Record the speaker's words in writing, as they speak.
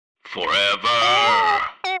Forever.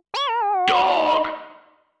 Dog.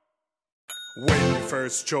 When your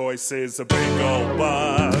first choice is a big old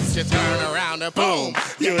bus, You turn around and boom,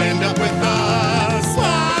 you end up with us.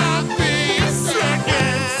 sloppy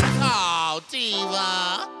seconds. Oh,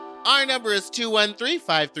 diva. Our number is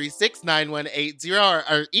 213-536-9180.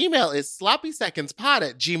 Our email is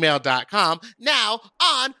sloppysecondspod@gmail.com. Now,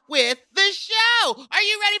 on with the show. Are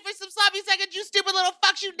you ready for some sloppy seconds, you stupid little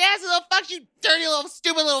fucks, you nasty little fucks, you dirty little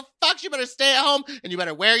stupid little fucks? You better stay at home and you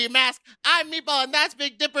better wear your mask. I'm Meatball and that's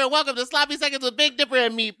Big Dipper, and welcome to Sloppy Seconds with Big Dipper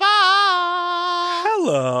and Meatball.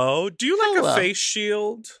 Hello. Do you like Hello. a face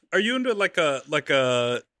shield? Are you into like a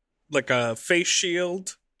face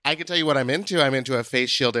shield? I can tell you what I'm into. I'm into a face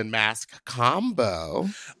shield and mask combo.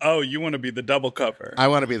 Oh, you want to be the double cover. I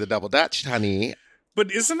want to be the double Dutch, honey.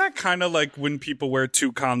 But isn't that kind of like when people wear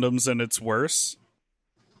two condoms and it's worse?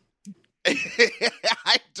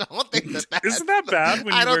 I don't think that Isn't that bad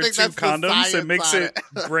when I you don't wear think two that's the condoms? It science makes on it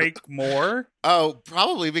break more. Oh,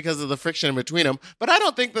 probably because of the friction in between them. But I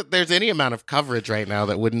don't think that there's any amount of coverage right now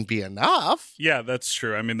that wouldn't be enough. Yeah, that's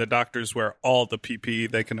true. I mean, the doctors wear all the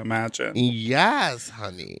PPE they can imagine. Yes,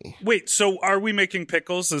 honey. Wait, so are we making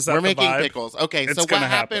pickles? Is that We're the making vibe? pickles. Okay, It's so what gonna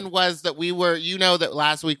happened happen. was that we were, you know, that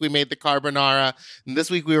last week we made the carbonara, and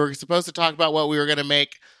this week we were supposed to talk about what we were going to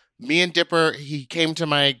make. Me and Dipper, he came to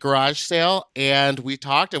my garage sale, and we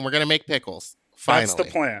talked, and we're going to make pickles. Finally. That's the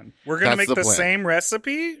plan. We're going to That's make the the plan. same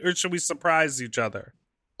recipe, or should we surprise each other?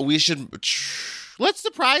 We should, let's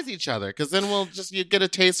surprise each other, because then we'll just you get a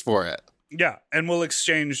taste for it. Yeah, and we'll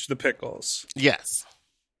exchange the pickles. Yes.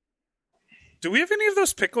 Do we have any of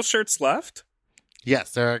those pickle shirts left?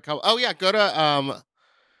 Yes, there are a couple. Oh, yeah, go to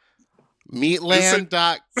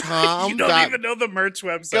meatland.com. You don't even know the merch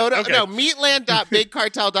website. Go to Okay. no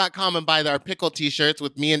meatland.bigcartel.com and buy our pickle t-shirts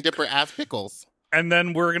with me and Dipper as pickles. And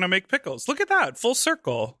then we're going to make pickles. Look at that. Full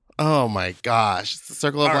circle. Oh my gosh. It's the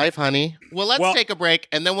circle of All right. life, honey. Well, let's Well- take a break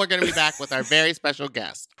and then we're going to be back with our very special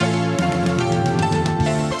guest.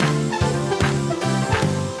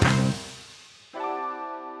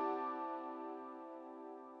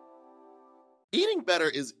 Eating better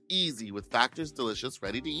is easy with Factor's delicious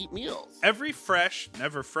ready-to-eat meals. Every fresh,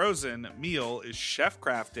 never frozen meal is chef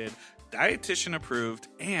crafted, dietitian approved,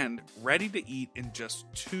 and ready to eat in just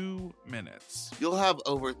 2 minutes. You'll have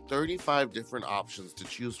over 35 different options to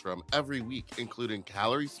choose from every week, including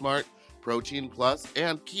Calorie Smart, Protein Plus,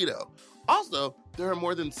 and Keto. Also, there are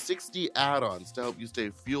more than 60 add-ons to help you stay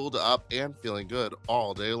fueled up and feeling good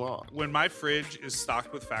all day long. When my fridge is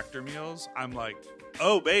stocked with Factor meals, I'm like,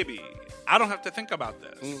 oh baby, I don't have to think about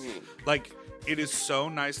this. Mhm. Like, it is so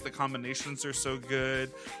nice. The combinations are so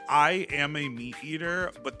good. I am a meat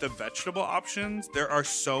eater, but the vegetable options, there are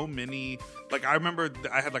so many. Like, I remember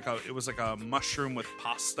I had it was like a mushroom with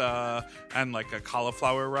pasta and like a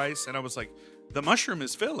cauliflower rice. And I was like, the mushroom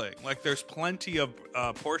is filling. Like, there's plenty of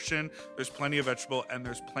portion, there's plenty of vegetable, and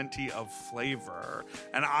there's plenty of flavor.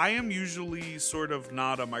 And I am usually sort of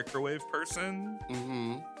not a microwave person.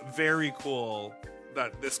 Mm-hmm. Very cool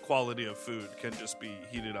that this quality of food can just be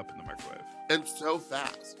heated up in the microwave. And so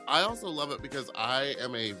fast. I also love it because I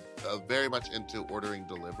am a very much into ordering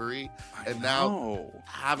delivery. And now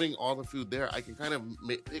having all the food there, I can kind of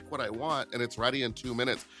pick what I want and it's ready in 2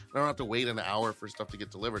 minutes. I don't have to wait an hour for stuff to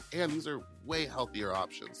get delivered. And these are way healthier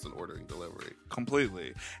options than ordering delivery.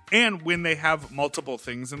 Completely. And when they have multiple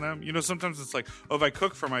things in them, you know, sometimes it's like, oh, if I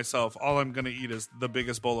cook for myself, all I'm going to eat is the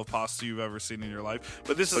biggest bowl of pasta you've ever seen in your life.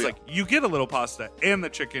 But this is like, you get a little pasta and the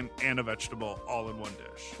chicken and a vegetable all in one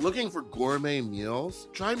dish. Looking for gourmet meals?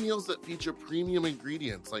 Try meals that feature premium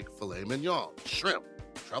ingredients like filet mignon, shrimp,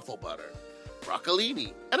 truffle butter,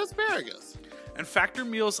 broccolini, and asparagus. And Factor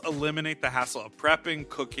meals eliminate the hassle of prepping,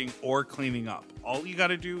 cooking, or cleaning up. All you got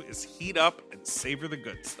to do is heat up and savor the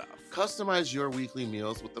good stuff. Customize your weekly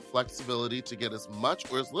meals with the flexibility to get as much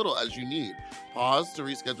or as little as you need. Pause to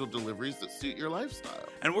reschedule deliveries that suit your lifestyle.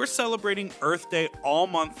 And we're celebrating Earth Day all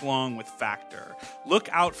month long with Factor. Look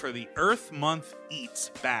out for the Earth Month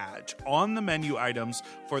Eats badge on the menu items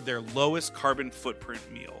for their lowest carbon footprint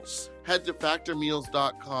meals. Head to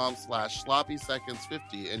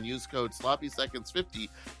factormeals.com/sloppyseconds50 and use code sloppyseconds50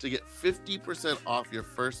 to get 50% off your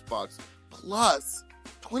first box plus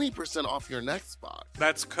 20% off your next box.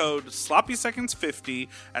 That's code sloppyseconds50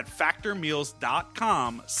 at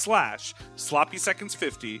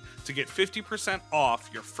factormeals.com/sloppyseconds50 to get 50% off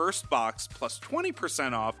your first box plus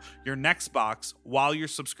 20% off your next box while your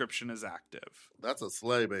subscription is active. That's a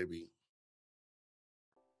slay, baby.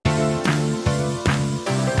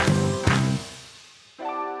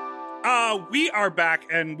 We are back,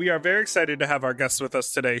 and we are very excited to have our guest with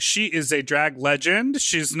us today. She is a drag legend.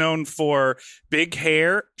 She's known for big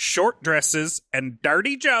hair, short dresses, and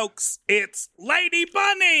dirty jokes. It's Lady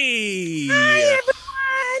Bunny! Hi,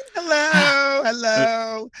 everyone!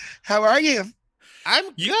 Hello. How are you?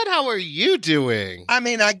 I'm good. How are you doing? I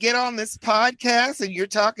mean, I get on this podcast, and you're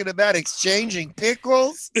talking about exchanging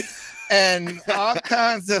pickles and all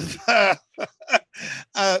kinds of... well,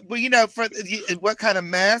 for what kind of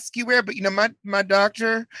mask you wear, but my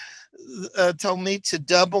doctor told me to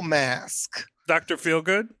double mask. Dr.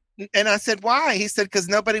 Feelgood? And I said, why? He said, because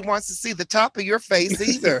nobody wants to see the top of your face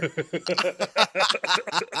either.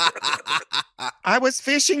 I was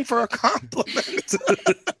fishing for a compliment.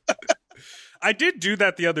 I did do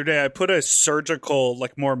that the other day. I put a surgical,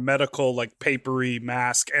 more medical, papery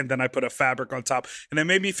mask, and then I put a fabric on top, and it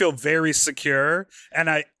made me feel very secure. And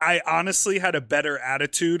I honestly had a better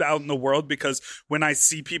attitude out in the world, because when I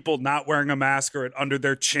see people not wearing a mask or under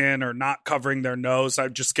their chin or not covering their nose, I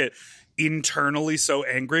just get internally so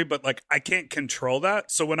angry, but I can't control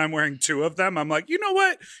that. So when I'm wearing two of them, I'm like, you know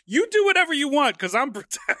what? You do whatever you want, because I'm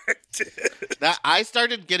protected. I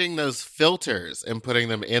started getting those filters and putting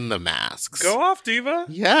them in the masks. Go off, Diva.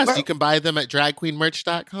 Yes, you can buy them at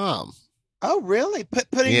dragqueenmerch.com. Oh, really?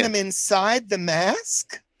 Putting them inside the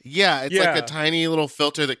mask? Yeah, it's like a tiny little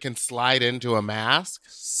filter that can slide into a mask.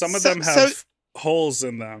 Some of them have holes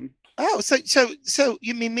in them. Oh, so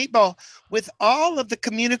you mean, Meatball, with all of the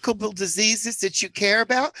communicable diseases that you care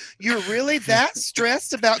about, you're really that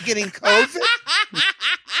stressed about getting COVID?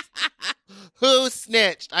 Who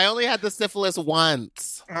snitched? I only had the syphilis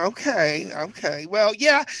once. Okay. Well,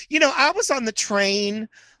 yeah, I was on the train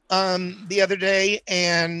the other day,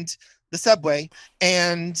 and the subway,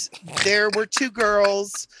 and there were two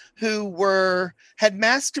girls who had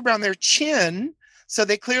masks around their chin. So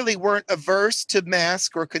they clearly weren't averse to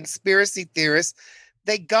mask or conspiracy theorists.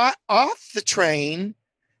 They got off the train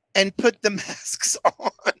and put the masks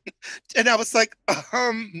on. And I was like,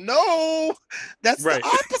 no, that's the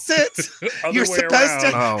opposite. You're supposed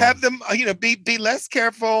to have them, be less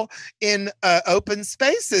careful in open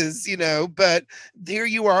spaces, but there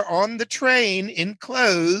you are on the train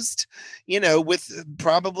enclosed, with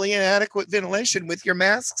probably inadequate ventilation with your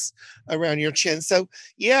masks around your chin. So,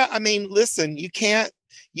 yeah, I mean, listen, you got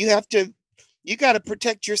to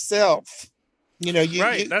protect yourself.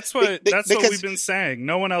 That's what we've been saying.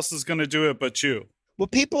 No one else is going to do it but you. Well,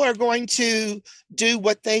 people are going to do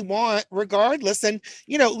what they want regardless. And,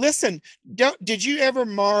 listen, did you ever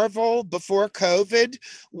marvel before COVID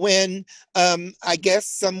when I guess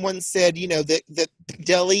someone said, that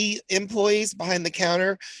deli employees behind the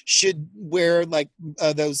counter should wear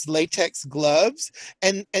those latex gloves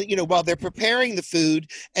and while they're preparing the food,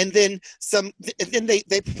 and then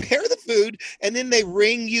they prepare the food and then they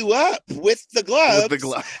ring you up with the gloves.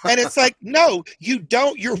 And it's like, no, you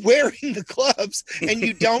don't. You're wearing the gloves. And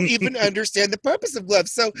you don't even understand the purpose of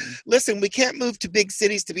gloves. So listen, we can't move to big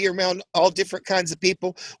cities to be around all different kinds of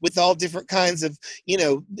people with all different kinds of,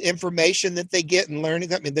 information that they get and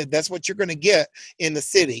learning. I mean, that's what you're going to get in the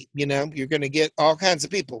city. You're going to get all kinds of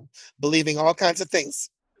people believing all kinds of things.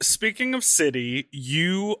 Speaking of city,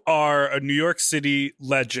 you are a New York City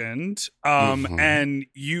legend, and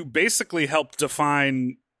you basically helped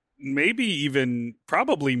define maybe even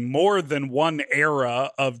probably more than one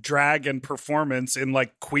era of drag and performance in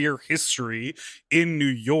queer history in New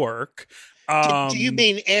York. Do you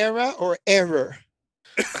mean era or error?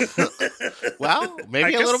 Well,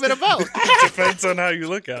 maybe a little bit of both. Depends on how you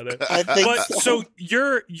look at it. I think so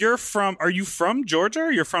you're from, are you from Georgia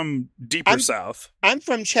or you're from deeper south? I'm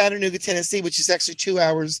from Chattanooga, Tennessee, which is actually 2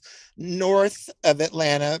 hours north of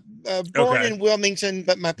Atlanta. Born in Wilmington,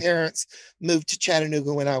 but my parents moved to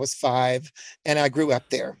Chattanooga when I was 5, and I grew up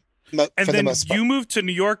there. And then you moved to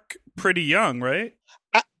New York pretty young, right?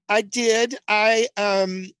 I did.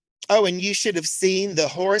 Oh, and you should have seen the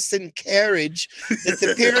horse and carriage that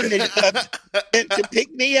the Pyramid Club sent to pick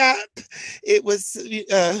me up. It was,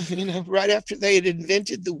 right after they had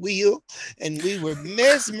invented the wheel, and we were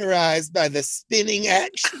mesmerized by the spinning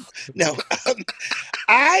action. No,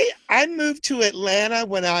 I moved to Atlanta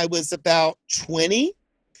when I was about 20,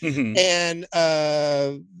 and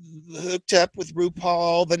hooked up with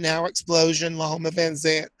RuPaul, the Now Explosion, La Homa Van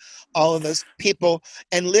Zant, all of those people,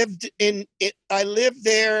 and lived in I lived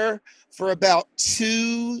there for about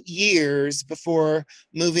 2 years before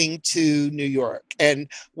moving to New York, and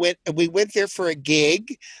we went there for a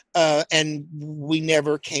gig, and we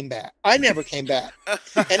never came back. I never came back,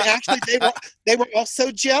 and actually they were all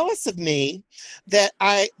so jealous of me that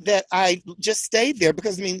I just stayed there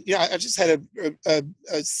because I just had a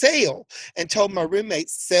sale and told my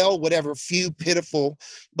roommates sell whatever few pitiful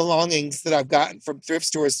belongings that I've gotten from thrift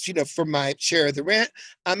stores, for my share of the rent.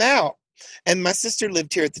 I'm out. And my sister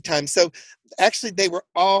lived here at the time. So actually they were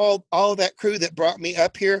all that crew that brought me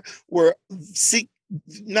up here were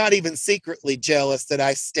not even secretly jealous that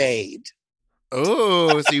I stayed.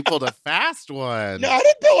 Oh, so you pulled a fast one. No, I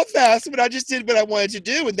didn't pull a fast one. I just did what I wanted to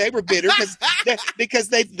do. And they were bitter because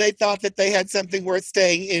they thought that they had something worth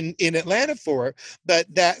staying in Atlanta for.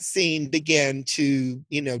 But that scene began to,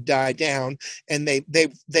 die down. And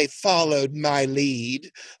they followed my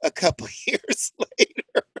lead a couple years later.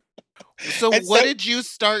 So what did you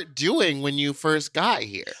start doing when you first got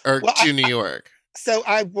here to New York? So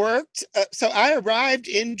I worked, I arrived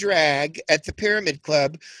in drag at the Pyramid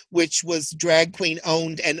Club, which was drag queen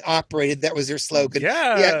owned and operated. That was their slogan.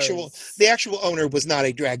 Yes. The actual owner was not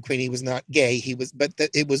a drag queen. He was not gay.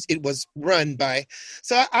 It was run by,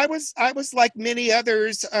 so I was like many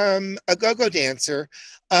others, a go-go dancer,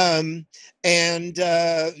 and,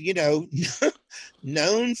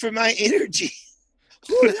 known for my energy.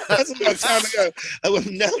 Ooh, that was a long time ago.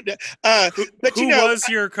 Who was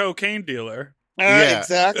your cocaine dealer?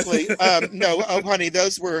 Exactly. No, honey,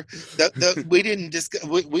 those were we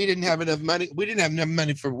didn't have enough money. We didn't have enough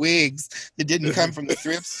money for wigs that didn't come from the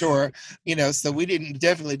thrift store, so we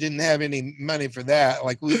definitely didn't have any money for that.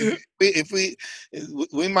 Like we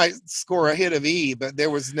might score a hit of E, but there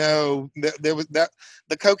was that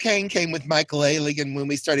the cocaine came with Michael Eiligan when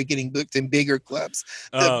we started getting booked in bigger clubs.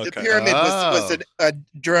 The Pyramid was a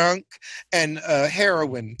drunk and a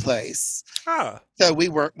heroin place. So we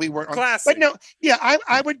weren't on. Classic. But no, yeah,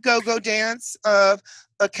 I would go dance,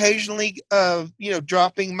 occasionally,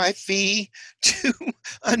 dropping my fee to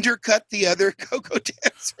undercut the other go-go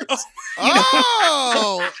dancers.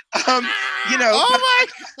 Oh my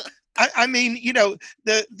God. I mean,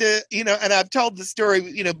 and I've told the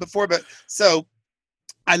story, before, but so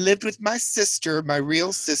I lived with my sister, my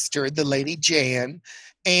real sister, the Lady Jan,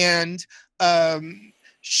 and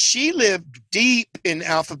she lived deep in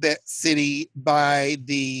Alphabet City by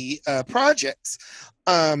the projects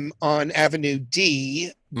on Avenue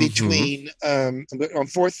D between on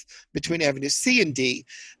 4th between Avenue C and D.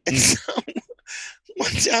 And so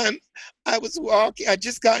one time I was walking, I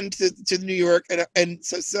just gotten to New York, and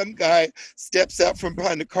so some guy steps out from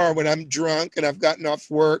behind the car when I'm drunk and I've gotten off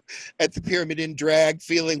work at the Pyramid in drag,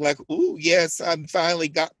 feeling like, ooh, yes, I'm finally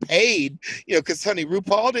got paid, because honey,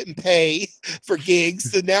 RuPaul didn't pay for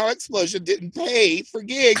gigs. The Now Explosion didn't pay for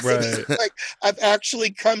gigs. Right. And it's like I've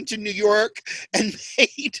actually come to New York and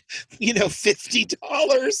made,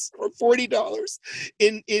 $50 or $40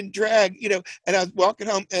 in drag, and I was walking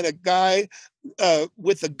home and a guy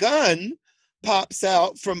with a gun pops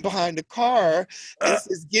out from behind a car and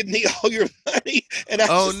says, "Give me all your money." And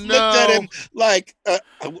I looked at him like,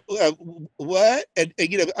 what? And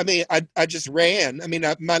I just ran.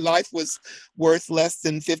 My life was worth less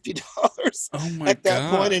than $50 at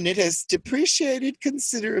that point, and it has depreciated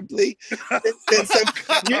considerably. And so,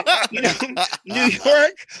 New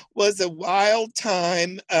York was a wild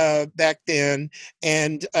time back then,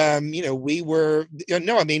 and we were.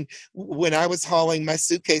 When I was hauling my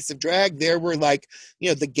suitcase of drag, there were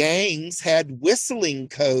the gangs had whistling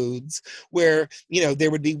codes where,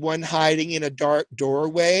 there would be one hiding in a dark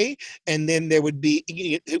doorway. And then there would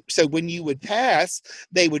be, so when you would pass,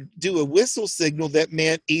 they would do a whistle signal that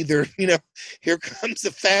meant either, here comes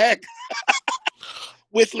a fag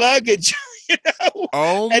with luggage.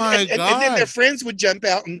 Oh my God. And then their friends would jump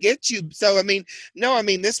out and get you. So,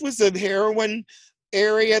 this was a heroin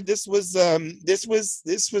area. This was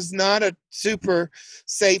not a super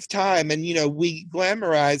safe time, and we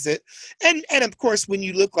glamorize it, and of course when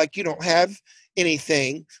you look like you don't have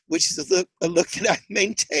anything, which is a look that I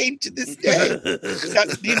maintain to this day,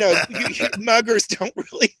 muggers don't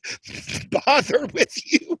really bother with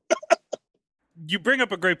you. You bring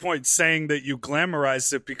up a great point saying that you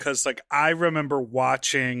glamorize it, because I remember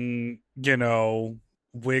watching,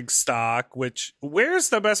 Wigstock, where's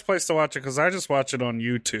the best place to watch it? Because I just watch it on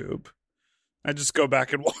YouTube. I just go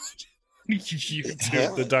back and watch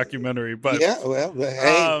YouTube, the documentary. But hey,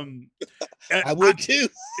 I would too.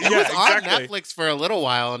 It was on Netflix for a little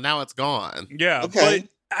while, and now it's gone. Yeah, okay.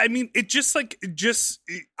 I mean,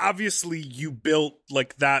 obviously you built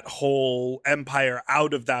like that whole empire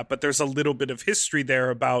out of that, but there's a little bit of history there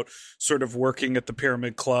about sort of working at the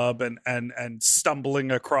Pyramid Club and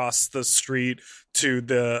stumbling across the street to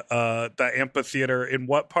the amphitheater in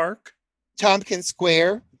what park? Tompkins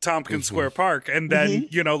Square Park. And then,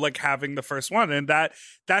 like having the first one. And that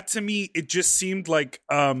to me, it just seemed like,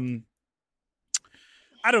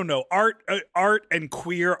 I don't know. Art and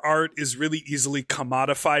queer art is really easily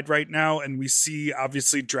commodified right now, and we see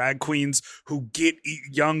obviously drag queens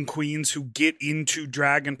young queens who get into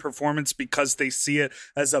drag and performance because they see it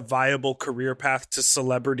as a viable career path to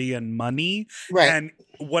celebrity and money. Right. And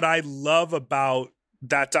what I love about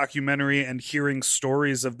that documentary and hearing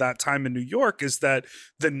stories of that time in New York is that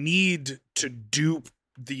the need to do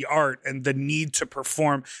the art and the need to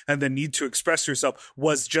perform and the need to express yourself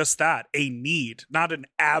was just that, a need, not an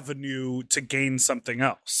avenue to gain something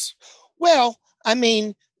else. Well, I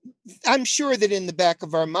mean, I'm sure that in the back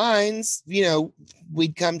of our minds,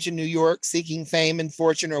 we'd come to New York seeking fame and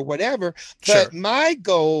fortune or whatever. But Sure. My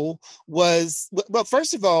goal was, well,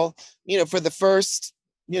 first of all, for the first,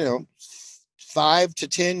 5 to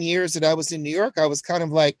 10 years that I was in New York, I was kind of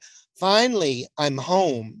like, finally, I'm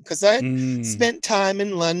home, because I had spent time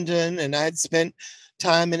in London and I had spent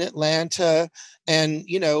time in Atlanta, and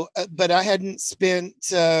but I hadn't spent.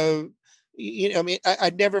 I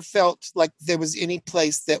never felt like there was any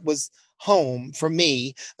place that was home for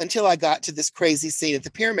me until I got to this crazy scene at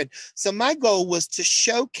the Pyramid. So my goal was to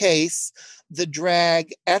showcase the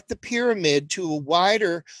drag at the Pyramid to a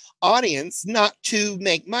wider audience, not to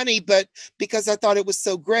make money, but because I thought it was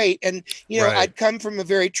so great. And, Right. I'd come from a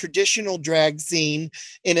very traditional drag scene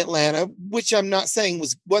in Atlanta, which I'm not saying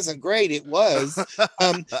wasn't great. It was,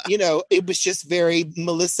 it was just very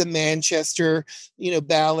Melissa Manchester,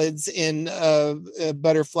 ballads in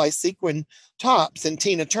butterfly sequin tops and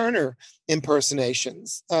Tina Turner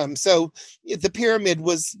impersonations. So the Pyramid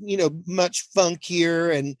was, much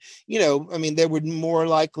funkier, and, there would more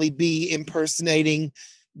likely be impersonating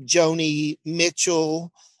Joni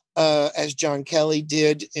Mitchell as John Kelly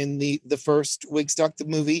did in the first Wigstock the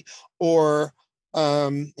movie, or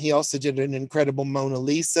he also did an incredible Mona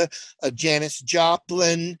Lisa, Janis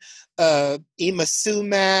Joplin, Emma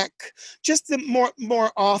Sumac, just the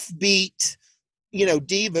more offbeat,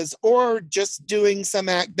 divas, or just doing some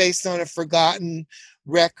act based on a forgotten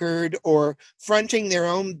record, or fronting their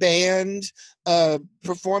own band,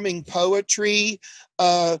 performing poetry,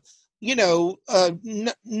 not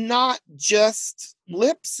just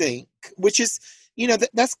lip sync, which is,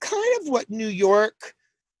 that's kind of what New York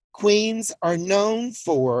queens are known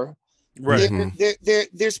for. Right.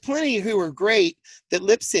 There's plenty who are great that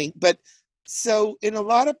lip sync, but so in a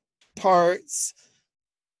lot of parts,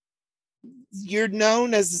 you're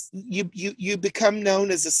known as you become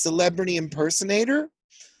known as a celebrity impersonator,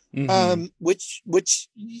 which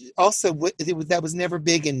also that was never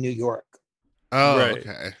big in New York. Oh, Right.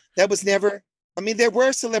 okay. That was never. I mean, there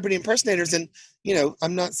were celebrity impersonators, and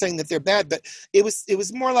I'm not saying that they're bad, but it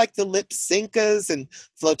was more like the Lip Syncas and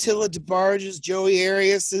Flotilla DeBarges, Joey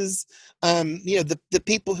Arias's, the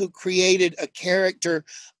people who created a character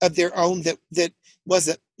of their own that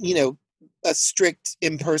wasn't, a strict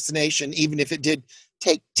impersonation, even if it did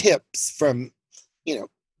take tips from,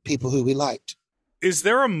 people who we liked. Is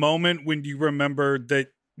there a moment when you remember that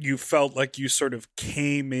you felt like you sort of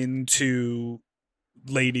came into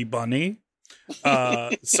Lady Bunny?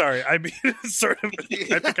 Sorry, I mean, sort of.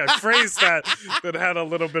 I think I phrased that had a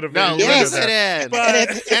little bit of No, Yes. listen in.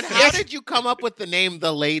 But- And how did you come up with the name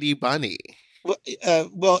The Lady Bunny? Well,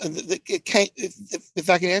 if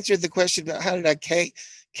I can answer the question about how did I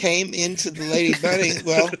came into the Lady Bunny,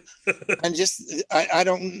 well, I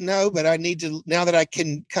don't know, but I need to, now that I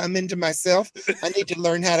can come into myself, I need to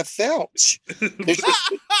learn how to felch.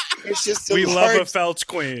 There's just a we large, love a Felch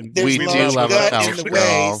queen. there's We a do large love a gut Felch in the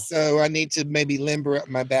girl. way, so I need to maybe limber up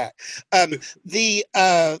my back. The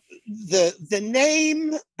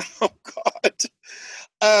name, oh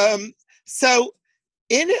God. So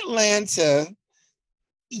in Atlanta,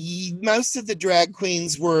 most of the drag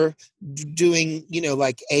queens were doing,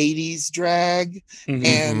 like 80s drag, Mhm.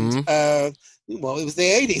 and well, it was the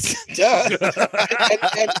 80s, duh.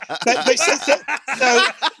 So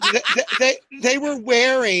they were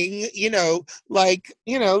wearing,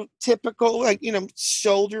 typical,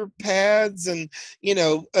 shoulder pads and,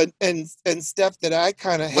 and stuff that I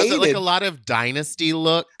kind of Was hated. it like a lot of dynasty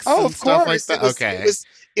looks? Oh, and of stuff course. like that? Okay.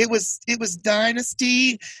 It was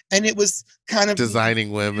Dynasty, and it was kind of Designing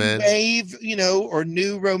new women. wave, or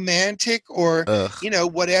new romantic, or Ugh.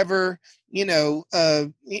 whatever,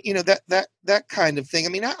 that kind of thing. I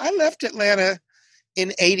mean, I left Atlanta,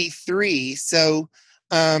 in '83. So,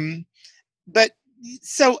 but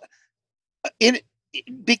so in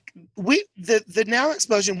the Now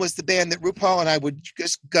Explosion was the band that RuPaul and I would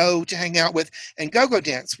just go to hang out with and go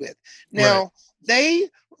dance with. Now they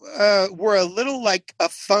were a little like a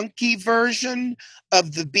funky version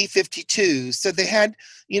of the B-52s. So they had,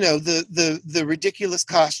 the ridiculous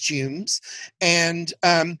costumes, and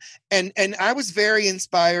I was very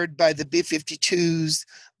inspired by the B-52s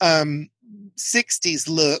 60s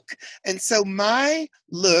look, and so my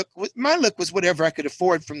look was whatever I could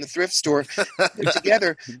afford from the thrift store put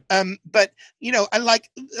together. But I like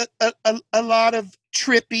a lot of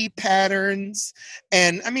trippy patterns,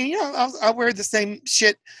 and I mean, I'll wear the same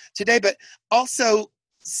shit today, but also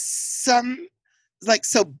some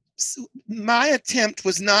so my attempt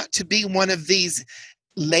was not to be one of these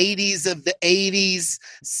ladies of the 80s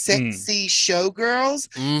sexy showgirls.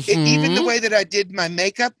 Even the way that I did my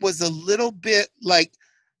makeup was a little bit like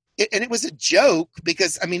and it was a joke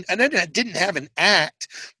because I mean, and I didn't have an act,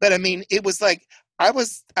 but I mean, it was like I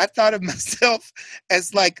thought of myself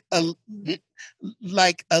as like a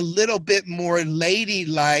little bit more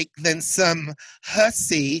ladylike than some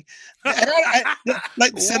hussy,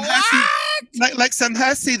 like some hussy, like some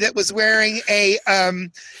hussy that was wearing a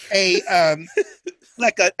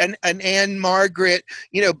like an Anne Margaret,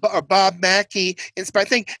 or Bob Mackie inspired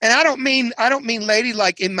thing. And I don't mean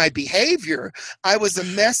ladylike in my behavior. I was a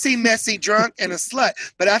messy drunk and a slut,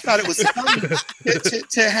 but I thought it was fun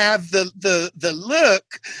to have the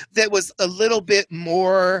look that was a little bit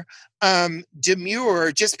more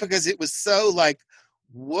demure, just because it was so like,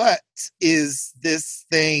 what is this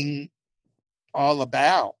thing all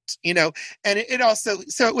about? And it also,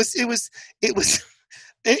 so it was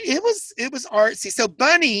artsy. So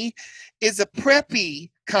Bunny is a preppy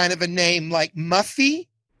kind of a name, like Muffy.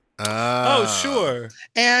 Oh, sure.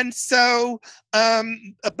 And so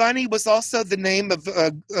a Bunny was also the name of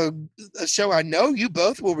a show I know you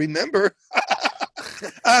both will remember.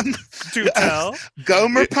 Do tell.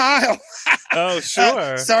 Gomer Pyle. Oh,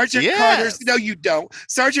 sure. Sergeant Carter's. No, you don't.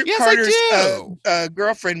 Sergeant Carter's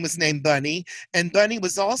girlfriend was named Bunny, and Bunny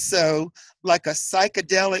was also like a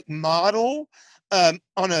psychedelic model on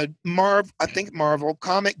a Marvel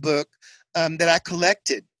comic book that I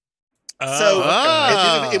collected.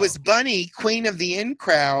 It was Bunny, Queen of the In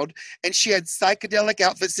Crowd, and she had psychedelic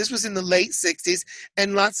outfits. This was in the late 60s,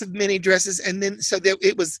 and lots of mini dresses. And then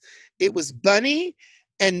it was Bunny,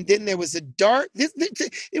 and then there was a dark.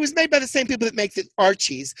 It was made by the same people that make the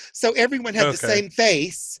Archies, so everyone had the same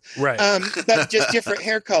face, right? But just different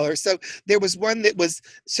hair colors. So there was one that was.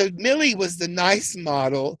 So Millie was the nice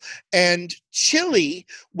model, and Chili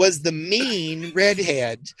was the mean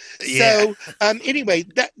redhead. Yeah. So anyway,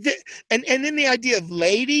 and then the idea of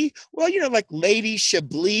lady, well, like Lady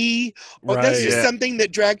Chablis, or that's just something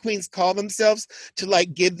that drag queens call themselves to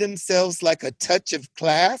like give themselves like a touch of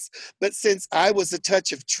class. But since I was a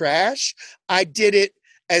touch of trash, I did it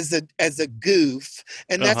as a goof,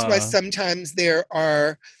 and that's why sometimes there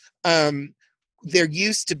are there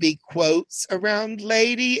used to be quotes around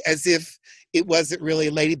lady as if it wasn't really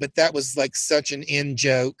a lady, but that was like such an in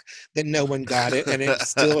joke that no one got it, and it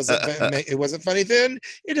still it wasn't funny then.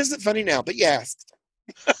 It isn't funny now, but yes.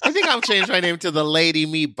 I think I'll change my name to the Lady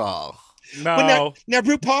Meatball. No. Well, now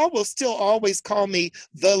RuPaul will still always call me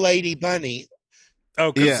the Lady Bunny.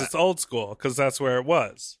 Oh, because it's old school, because that's where it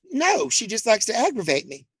was. No, she just likes to aggravate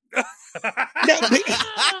me. No,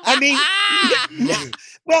 I mean, no.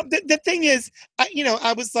 Well, the thing is,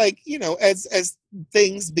 I was like, as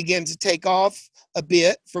things began to take off a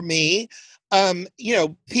bit for me,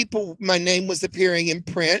 my name was appearing in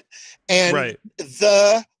print, and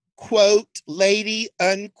the quote lady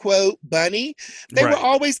unquote Bunny, they were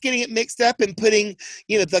always getting it mixed up and putting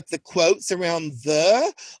the quotes around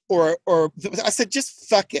or I said, just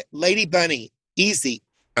fuck it, Lady Bunny, easy.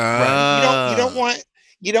 You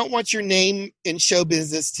don't want your name in show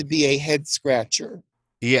business to be a head scratcher.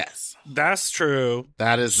 Yes, that's true.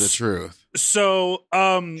 That is the truth. So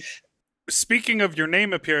speaking of your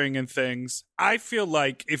name appearing in things, I feel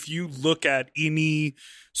like if you look at any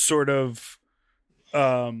sort of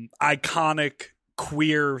iconic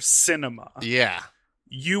queer cinema,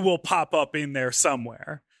 you will pop up in there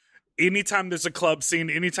somewhere. Anytime there's a club scene,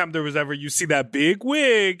 anytime there was ever, you see that big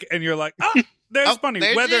wig and you're like, oh, there's Bunny.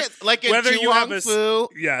 Whether you have a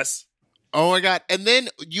yes. Oh my God. And then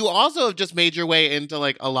you also have just made your way into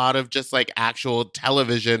like a lot of just like actual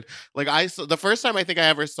television. Like the first time I think I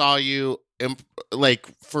ever saw you like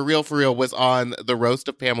for real was on the roast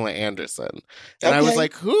of Pamela Anderson. And I was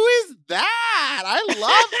like, who is that? I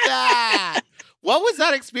love that. What was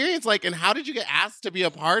that experience like, and how did you get asked to be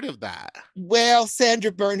a part of that? Well,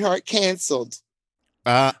 Sandra Bernhardt canceled.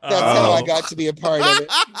 That's how I got to be a part of it.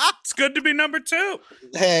 It's good to be number 2.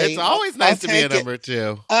 Hey, It's always nice to be a number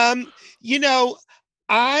 2. You know,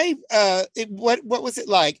 what was it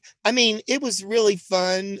like? I mean, it was really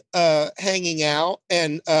fun hanging out,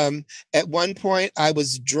 and at one point I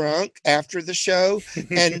was drunk after the show,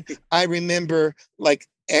 and I remember like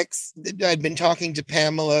I'd been talking to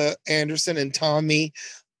Pamela Anderson and Tommy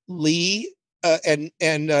Lee, and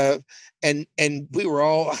we were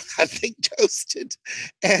all, I think, toasted.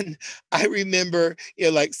 And I remember,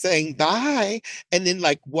 like saying bye, and then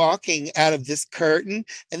like walking out of this curtain,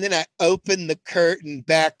 and then I opened the curtain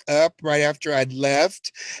back up right after I'd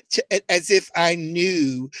left, as if I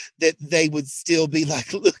knew that they would still be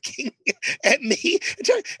like looking at me,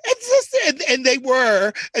 and they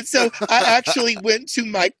were. And so I actually went to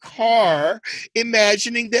my car,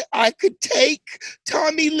 imagining that I could take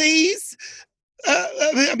Tommy Lee's.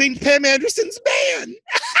 Pam Anderson's band.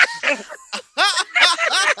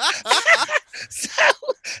 so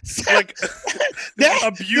like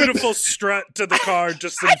a beautiful strut to the car,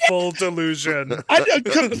 just in full delusion. I know,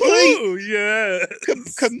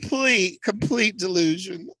 complete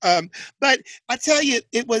delusion. But I tell you,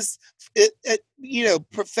 it was,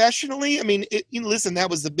 professionally. I mean, listen, that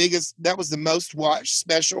was the most watched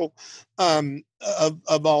special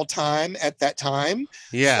of all time at that time.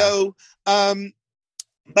 Yeah. So.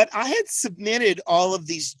 But I had submitted all of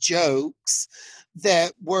these jokes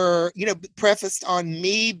that were, prefaced on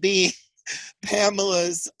me being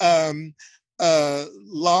Pamela's long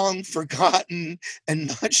forgotten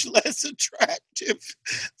and much less attractive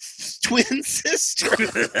twin sister.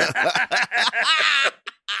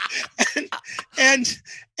 and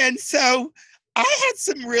so I had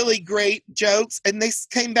some really great jokes, and they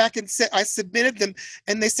came back and said, I submitted them,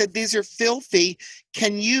 and they said, these are filthy.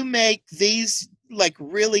 Can you make these like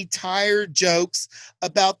really tired jokes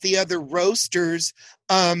about the other roasters?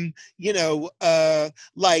 Like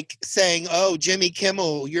saying, oh, Jimmy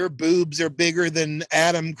Kimmel, your boobs are bigger than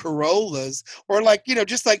Adam Carolla's, or like,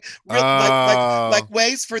 just like, like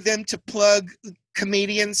ways for them to plug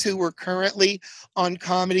comedians who were currently on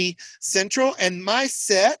Comedy Central. And my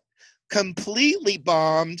set completely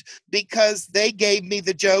bombed because they gave me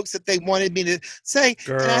the jokes that they wanted me to say.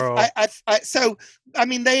 Girl.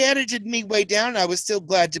 And they edited me way down. I was still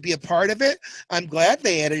glad to be a part of it. I'm glad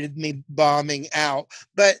they edited me bombing out.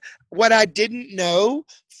 But what I didn't know,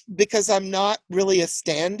 because I'm not really a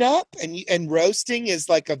stand-up, and roasting is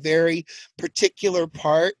like a very particular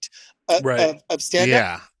part of stand-up.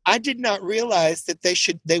 Yeah. I did not realize that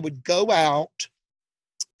they would go out,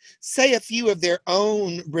 say a few of their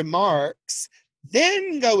own remarks,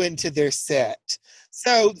 then go into their set.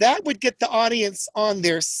 So that would get the audience on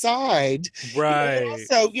their side. Right.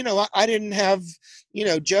 So, I didn't have,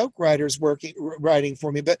 joke writers writing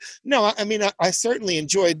for me, but no, I certainly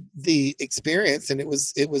enjoyed the experience, and it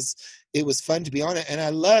was fun to be on it. And I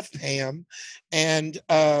love Pam, and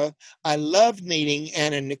I loved meeting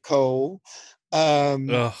Anna Nicole.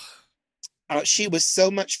 She was so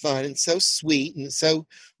much fun and so sweet and so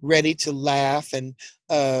ready to laugh. And,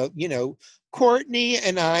 Courtney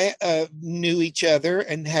and I knew each other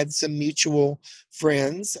and had some mutual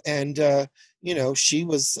friends. And, she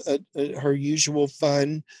was her usual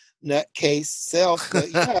fun nutcase self.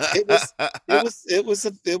 But yeah,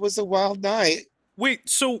 it was a wild night. Wait,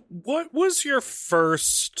 so what was your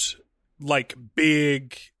first like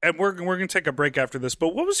big, and we're going to take a break after this,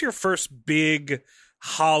 but what was your first big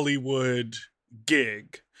Hollywood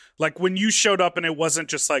gig? Like when you showed up and it wasn't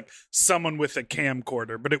just like someone with a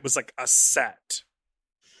camcorder, but it was like a set.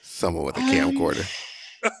 Someone with a camcorder.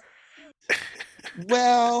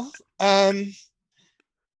 Well, I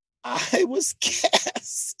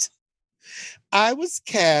was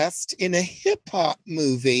cast in a hip hop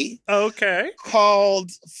movie. Okay.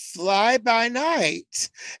 Called Fly By Night.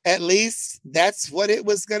 At least that's what it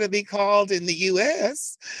was going to be called in the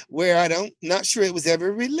US, where not sure it was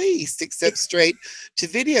ever released except straight to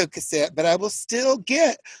video cassette, but I will still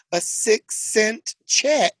get a 6-cent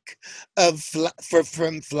check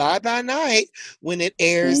from Fly By Night when it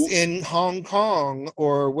airs in Hong Kong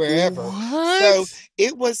or wherever. What? So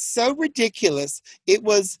it was so ridiculous.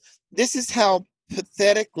 This is how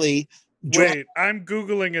pathetically. Wait, I'm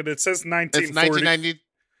Googling it. It says 1940.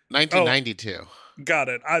 1992. Oh, got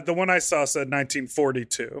it. The one I saw said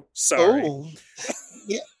 1942. Sorry. Oh,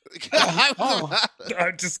 yeah.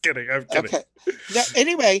 I'm just kidding. I'm kidding. Okay. Now,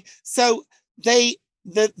 anyway, so the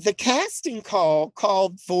casting call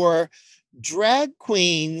called for drag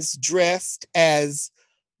queens dressed as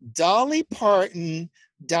Dolly Parton,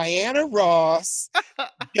 Diana Ross,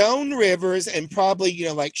 Joan Rivers, and probably,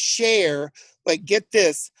 like Cher, like get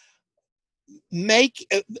this, make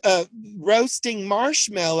roasting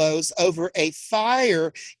marshmallows over a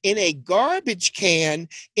fire in a garbage can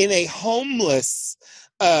in a homeless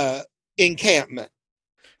encampment.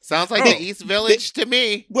 Sounds like the East Village to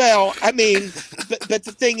me. Well, I mean, but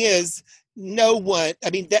the thing is, no one, I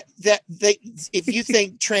mean, if you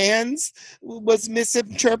think trans was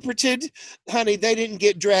misinterpreted, honey, they didn't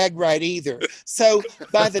get drag right either. So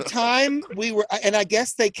by the time we were, and I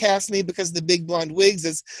guess they cast me because the big blonde wigs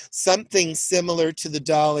is something similar to the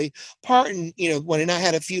Dolly Parton, when I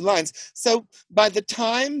had a few lines. So by the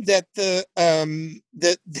time that the time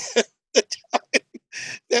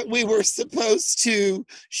that we were supposed to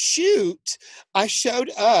shoot, I showed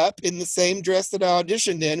up in the same dress that I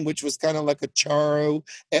auditioned in, which was kind of like a Charo.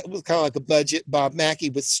 It was kind of like a budget Bob Mackie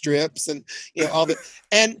with strips and all that.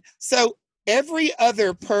 And so every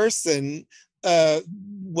other person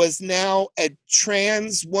was now a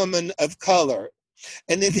trans woman of color.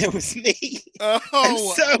 And then there was me.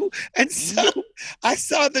 Oh. And so I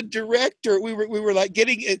saw the director. We were like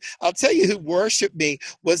getting it. I'll tell you who worshiped me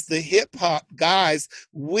was the hip hop guys.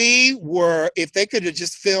 We were, if they could have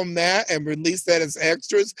just filmed that and released that as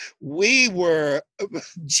extras, we were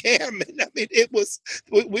jamming. I mean,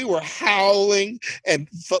 we were howling and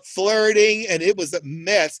flirting, and it was a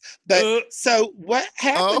mess. But so what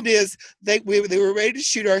happened is they were ready to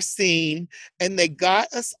shoot our scene, and they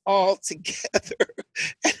got us all together.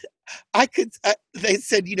 They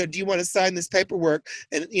said, do you want to sign this paperwork?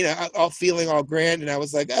 And, all feeling all grand. And I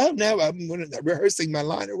was like, oh no, I'm rehearsing my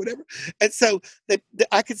line or whatever. And so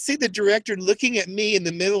I could see the director looking at me in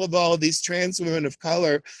the middle of all of these trans women of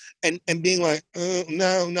color and being like, oh,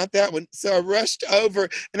 no, not that one. So I rushed over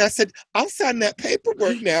and I said, I'll sign that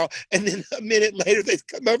paperwork now. And then a minute later, they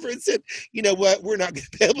come over and said, you know what? We're not going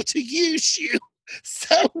to be able to use you.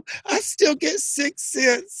 So I still get 6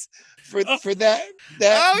 cents for that.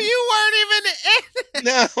 Oh, you weren't even in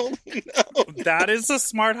it. No. That is a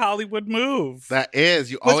smart Hollywood move. That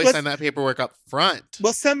is. You always sign that paperwork up front.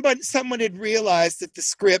 Well, someone had realized that the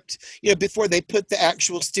script, before they put the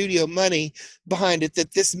actual studio money behind it,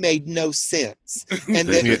 that this made no sense. And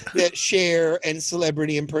that Cher and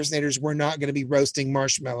celebrity impersonators were not going to be roasting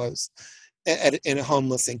marshmallows in a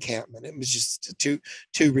homeless encampment. It was just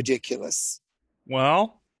too ridiculous.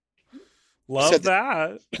 Well, love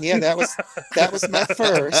that. Yeah, that was my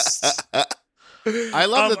first. I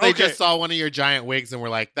love that they just saw one of your giant wigs and were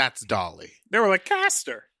like, "That's Dolly." They were like, "Cast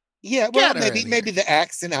her." Yeah, well, maybe the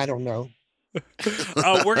accent. I don't know.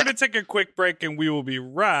 We're gonna take a quick break, and we will be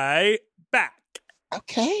right back.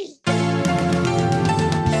 Okay.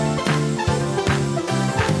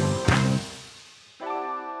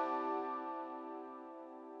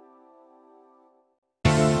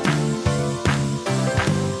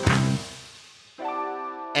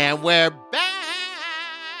 And we're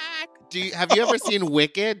back. Have you ever seen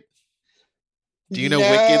Wicked? Do you know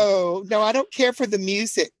Wicked? No, I don't care for the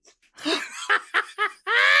music.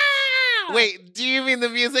 Wait, do you mean the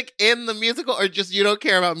music in the musical, or just you don't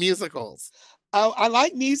care about musicals? Oh, I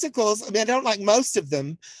like musicals. I mean, I don't like most of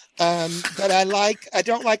them, but I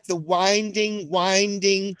don't like the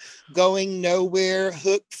winding, going nowhere,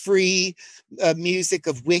 hook-free music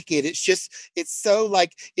of Wicked. It's so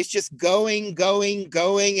like, it's just going,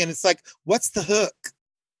 and it's like, what's the hook?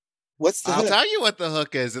 I'll tell you what the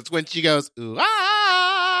hook is. It's when she goes, ooh,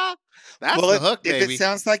 ah. That's the hook, baby. If it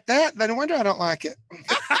sounds like that, then no wonder I don't like it.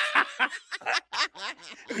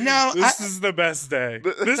 No, this is the best day.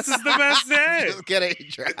 This is the best day. Just getting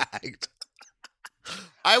dragged.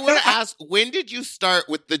 I want to ask, when did you start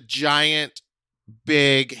with the giant,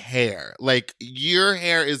 big hair? Like, your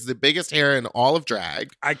hair is the biggest hair in all of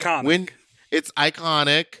drag. Iconic. It's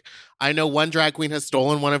iconic. I know one drag queen has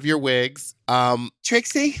stolen one of your wigs.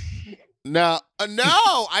 Trixie? No.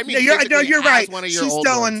 I mean, you're right. One of your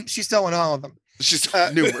She's stolen all of them. She's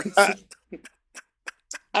numerous.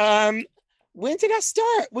 When did I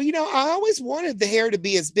start? Well, I always wanted the hair to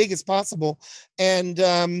be as big as possible. And,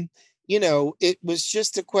 it was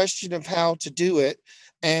just a question of how to do it.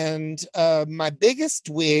 And my biggest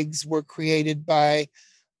wigs were created by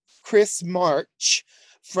Chris March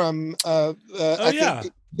from,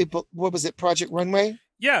 think people, what was it, Project Runway?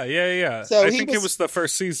 Yeah. So I think it was the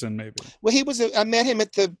first season, maybe. Well, I met him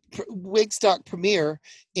at the Wigstock premiere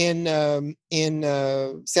in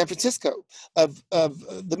San Francisco of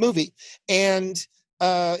the movie, and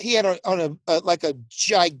he had on a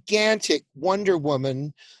gigantic Wonder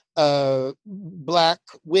Woman black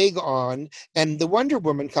wig on and the Wonder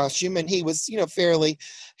Woman costume, and he was, fairly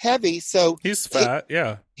heavy. So he's fat.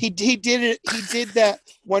 He did it. He did that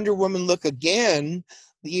Wonder Woman look again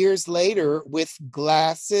years later with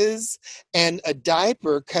glasses and a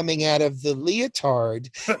diaper coming out of the leotard,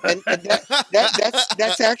 and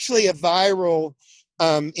that's actually a viral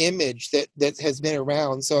image that has been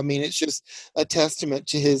around. So I mean, it's just a testament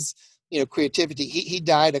to his creativity. He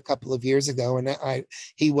died a couple of years ago, and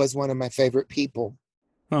he was one of my favorite people.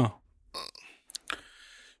 Oh,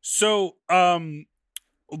 so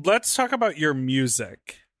let's talk about your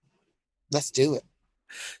music. Let's do it.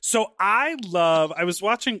 So I was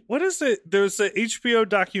watching, what is it? There's an HBO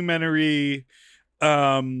documentary.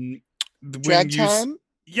 Drag Time?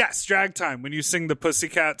 Yes, Drag Time. When you sing the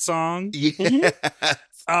Pussycat song. Yeah.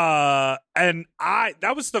 And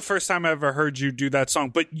that was the first time I ever heard you do that song.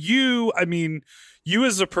 But you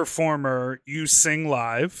as a performer, you sing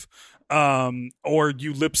live, or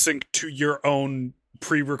you lip sync to your own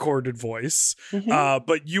pre-recorded voice,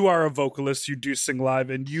 but you are a vocalist. You do sing live,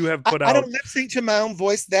 and you have put out. I don't lip sync to my own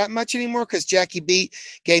voice that much anymore because Jackie B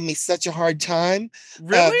gave me such a hard time.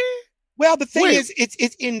 Really? Well, the thing is,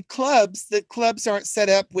 it's in clubs. The clubs aren't set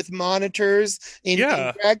up with monitors. In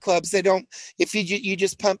drag clubs, they don't. If you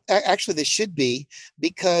just pump, actually, they should be,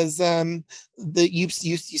 because you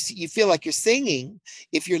feel like you're singing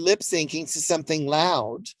if you're lip syncing to something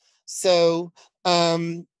loud. So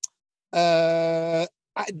I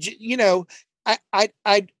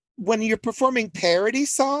when you're performing parody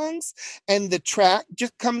songs and the track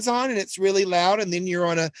just comes on and it's really loud, and then you're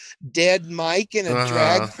on a dead mic in a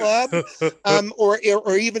drag club, or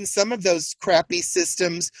even some of those crappy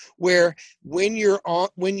systems where when you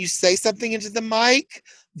say something into the mic,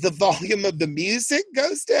 the volume of the music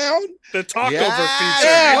goes down. The talkover feature.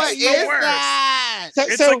 Yeah. What is that?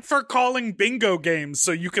 It's like for calling bingo games,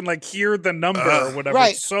 so you can like hear the number or whatever.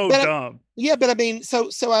 Right. It's so dumb. Yeah, but I mean, so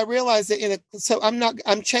I realized that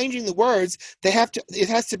I'm changing the words. It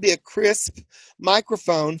has to be a crisp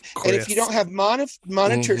microphone. And if you don't have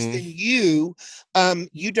monitors, then you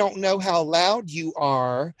don't know how loud you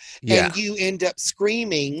are, and you end up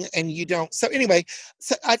screaming, and you don't. So anyway,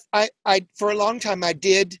 so I for a long time I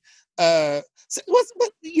did. There's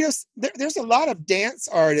a lot of dance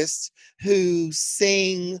artists who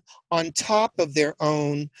sing on top of their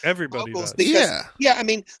own Everybody vocals does. because, I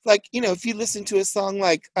mean, like, if you listen to a song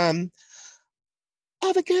like all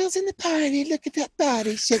the girls in the party, look at that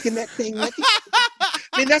body shaking that thing like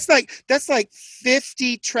I mean, that's like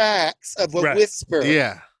 50 tracks of a whisper.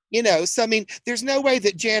 So I mean, there's no way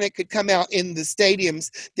that Janet could come out in the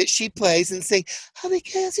stadiums that she plays and sing, "All the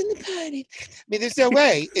girls in the party." I mean, there's no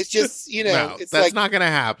way. It's just, no, it's that's like, not going to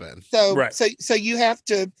happen. So, so you have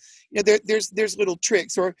to, there's little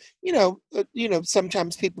tricks, or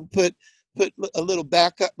sometimes people put a little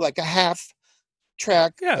backup, like a half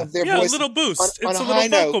track of their voice, a little boost. On it's a a high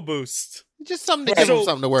little vocal note. boost. Just something to give them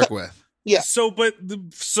something to work with. Yeah. So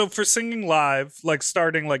for singing live, like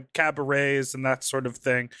starting like cabarets and that sort of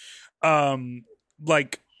thing,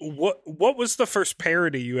 like what was the first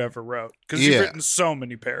parody you ever wrote? Because you've written so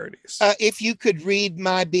many parodies. If you could read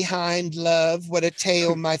my behind, love, what a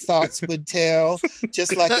tale my thoughts would tell,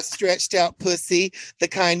 just like a stretched out pussy, the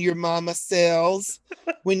kind your mama sells.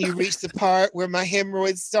 When you reach the part where my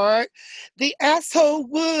hemorrhoids start, the asshole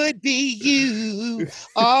would be you.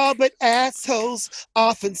 All but assholes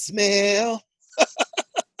often smell.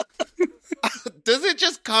 Does it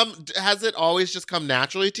just has it always just come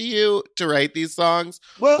naturally to you to write these songs?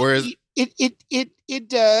 Well, or is it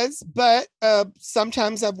does, but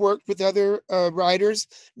sometimes I've worked with other writers.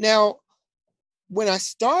 Now, when I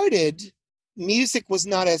started, music was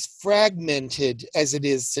not as fragmented as it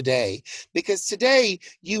is today, because today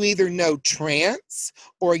you either know trance,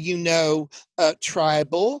 or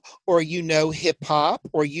tribal, or hip hop,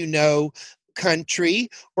 or country,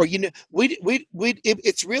 or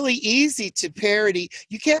it's really easy to parody.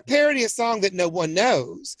 You can't parody a song that no one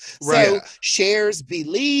knows. So Cher's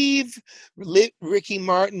Believe, Ricky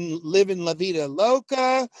Martin, Livin' La Vida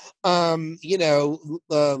Loca, Lauryn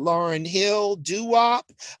Hill,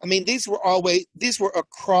 Doo-Wop. I mean, these were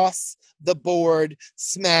across the board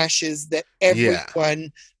smashes that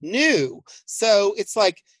everyone knew. So it's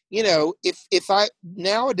like, if I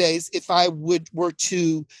nowadays, if I were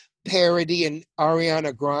to parody an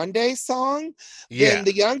Ariana Grande song, then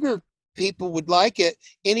the younger people would like it.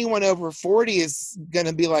 Anyone over 40 is going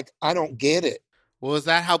to be like, I don't get it. Well, is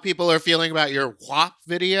that how people are feeling about your WAP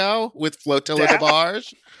video with Flotilla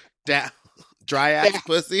DeBarge? Dry ass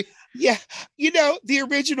pussy? Yeah, the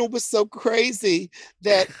original was so crazy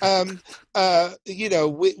that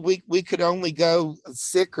we could only go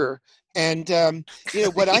sicker. And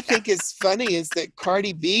what I think is funny is that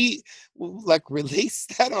Cardi B like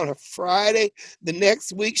released that on a Friday. The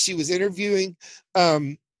next week she was interviewing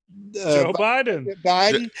Joe Biden.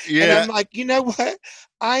 And I'm like, you know what?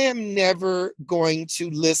 I am never going to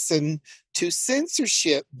listen to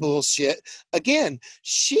censorship bullshit again.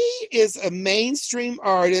 She is a mainstream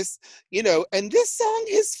artist, and this song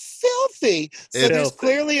is filthy. So there's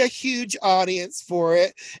clearly a huge audience for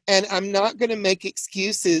it. And I'm not going to make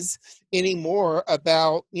excuses anymore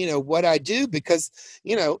about, what I do, because,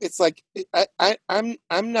 it's like,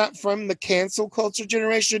 I'm not from the cancel culture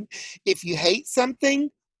generation. If you hate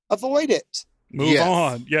something, avoid it. Move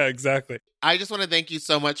on. Yeah, exactly. I just want to thank you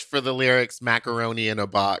so much for the lyrics "macaroni in a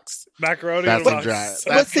box." Macaroni in a box.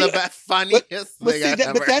 That's the funniest thing I've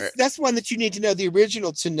ever heard. That's one that you need to know the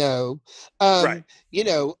original to know. Right.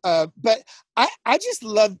 But I just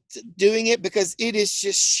love doing it because it is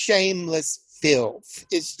just shameless filth.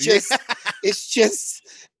 It's just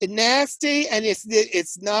nasty, and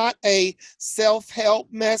it's not a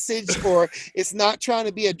self-help message, or it's not trying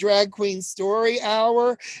to be a drag queen story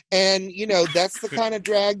hour. And that's the kind of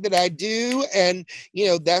drag that I do, and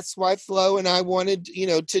that's why Flo and I wanted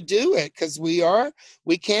to do it, because we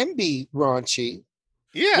can be raunchy.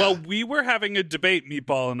 Yeah. Well, we were having a debate,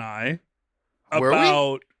 Meatball and I,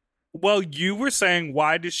 about. Well, you were saying,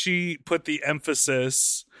 why does she put the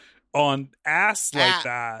emphasis on ass like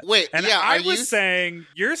that? Wait, and I was saying,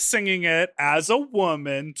 you're singing it as a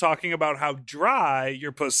woman, talking about how dry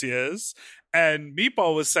your pussy is, and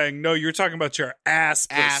Meatball was saying, no, you're talking about your ass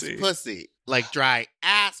pussy. Like dry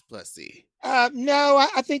ass pussy. No,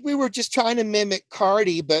 I think we were just trying to mimic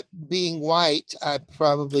Cardi, but being white, I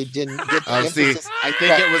probably didn't get the emphasis. I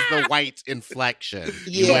think it was the white inflection.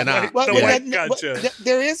 Yeah. You went up. Gotcha.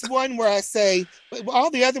 There is one where I say, all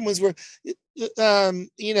the other ones were,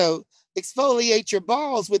 exfoliate your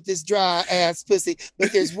balls with this dry ass pussy.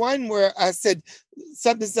 But there's one where I said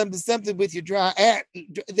something with your dry ass.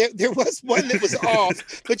 There was one that was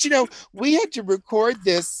off. But we had to record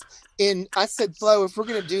this I said, Flo, if we're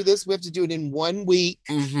going to do this, we have to do it in 1 week.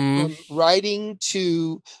 From writing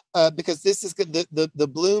to, because this is the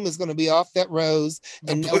bloom is going to be off that rose,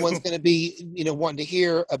 and no one's going to be, wanting to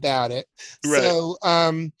hear about it. Right. So,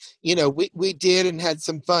 we did and had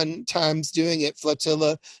some fun times doing it.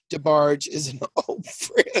 Flotilla DeBarge is an old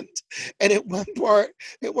friend. And at one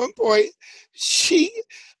point, she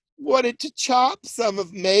wanted to chop some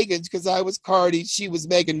of Megan's, because I was Cardi, she was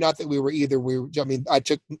Megan. Not that we were either. I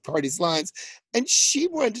took Cardi's lines, and she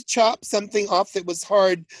wanted to chop something off that was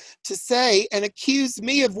hard to say, and accused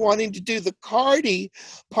me of wanting to do the Cardi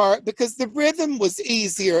part because the rhythm was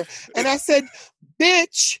easier. And I said,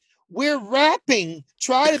 bitch, we're rapping.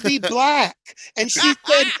 Try to be black. And she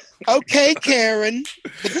said, okay, Karen.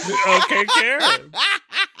 Okay, Karen.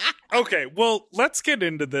 Okay, well, let's get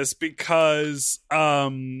into this because,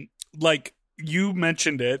 like you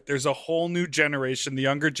mentioned it, there's a whole new generation. The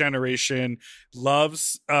younger generation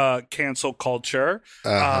loves cancel culture,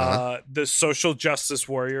 the social justice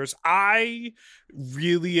warriors. I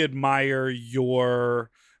really admire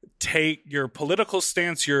your political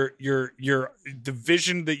stance, the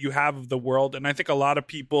vision that you have of the world, and I think a lot of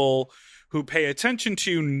people who pay attention to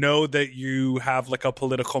you know that you have like a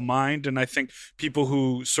political mind, and I think people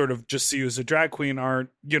who sort of just see you as a drag queen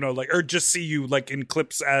aren't, or just see you like in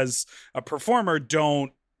clips as a performer,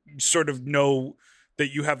 don't sort of know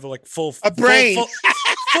that you have like full brain. Full,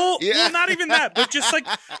 well, not even that, but just like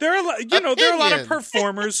there are a lot of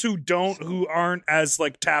performers who aren't as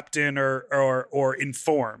like tapped in or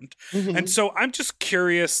informed, and so I'm just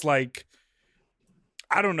curious, like,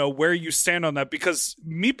 I don't know where you stand on that, because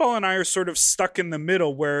Meatball and I are sort of stuck in the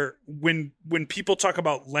middle where when people talk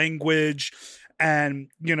about language and,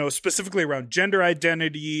 specifically around gender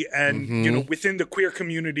identity and, within the queer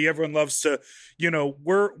community, everyone loves to,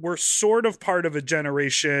 we're sort of part of a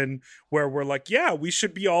generation where we're like, yeah, we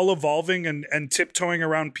should be all evolving and tiptoeing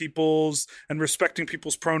around people's and respecting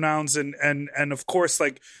people's pronouns and of course,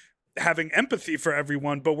 like having empathy for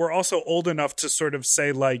everyone. But we're also old enough to sort of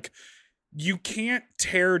say, like, you can't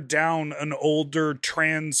tear down an older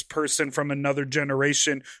trans person from another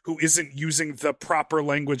generation who isn't using the proper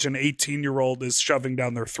language an 18-year-old is shoving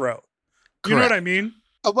down their throat. You know what I mean?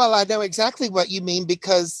 Well, I know exactly what you mean,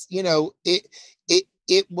 because,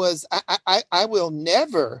 it was, I will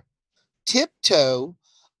never tiptoe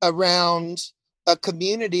around a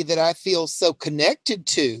community that I feel so connected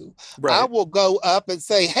to, Right. I will go up and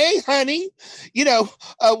say, "Hey, honey,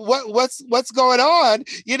 what's going on?"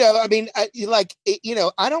 I mean, I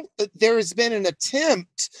don't. There has been an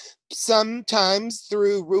attempt sometimes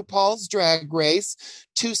through RuPaul's Drag Race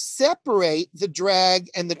to separate the drag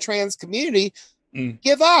and the trans community.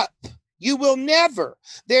 Give up. You will never.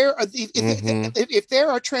 If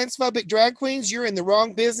there are transphobic drag queens, you're in the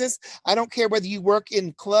wrong business. I don't care whether you work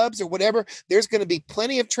in clubs or whatever. There's going to be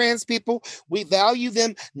plenty of trans people. We value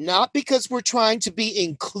them not because we're trying to be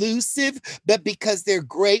inclusive, but because they're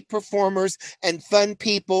great performers and fun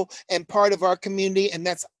people and part of our community. And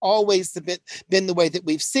that's always been the way that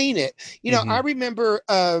we've seen it. I remember,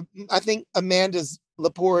 I think Amanda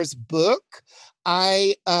Lepore's book,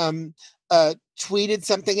 I tweeted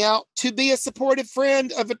something out to be a supportive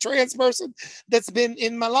friend of a trans person that's been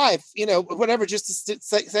in my life, whatever, just to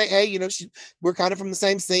say, hey, we're kind of from the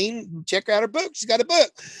same scene. Check out her book. She's got a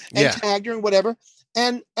book, and tagged her and whatever.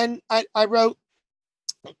 And I wrote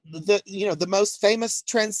the most famous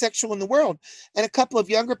transsexual in the world. And a couple of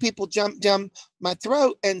younger people jumped down my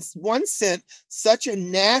throat, and one sent such a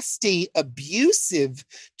nasty, abusive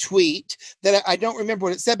tweet that I don't remember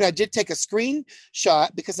what it said, but I did take a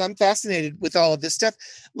screenshot because I'm fascinated with all of this stuff.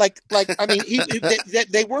 I mean,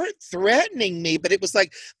 they weren't threatening me, but it was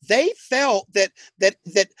like they felt that I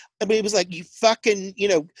mean, it was like, you fucking,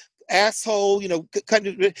 asshole, kind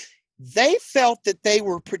of. They felt that they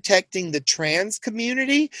were protecting the trans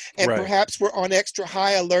community, and perhaps were on extra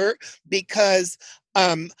high alert because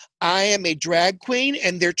I am a drag queen,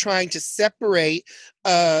 and they're trying to separate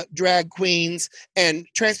drag queens and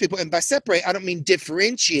trans people. And by separate, I don't mean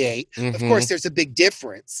differentiate. Of course, there's a big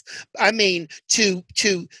difference. I mean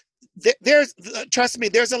trust me,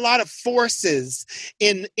 there's a lot of forces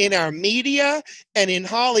in our media and in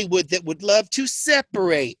Hollywood that would love to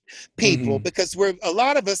separate people because a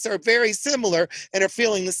lot of us are very similar and are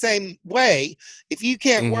feeling the same way. If you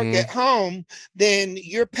can't work at home, then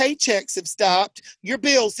your paychecks have stopped, your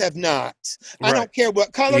bills have not. I don't care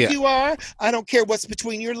what color you are. I don't care what's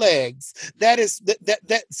between your legs. That is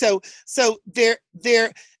that. So there.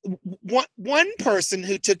 One person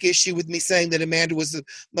who took issue with me saying that Amanda was the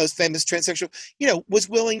most famous transsexual, was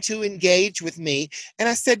willing to engage with me. And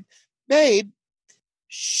I said, babe,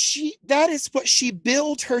 that is what she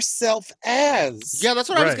billed herself as. Yeah, that's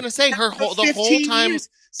what I was going to say. The whole time. Years.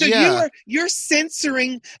 So you're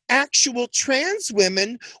censoring actual trans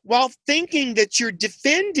women while thinking that you're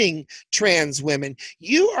defending trans women.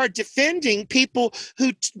 You are defending people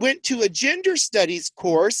who went to a gender studies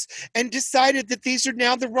course and decided that these are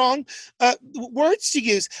now the wrong words to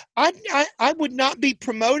use. I would not be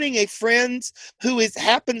promoting a friend who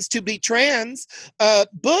happens to be trans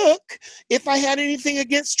book if I had anything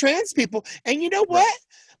against trans people. And you know what?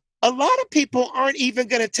 A lot of people aren't even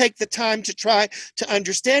going to take the time to try to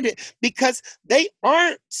understand it because they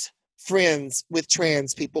aren't friends with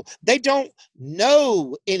trans people. They don't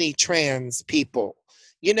know any trans people.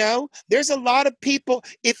 There's a lot of people.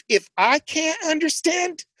 If I can't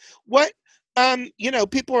understand what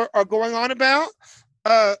people are going on about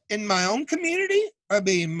in my own community, I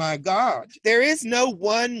mean, my God, there is no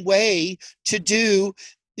one way to do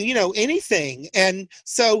anything. And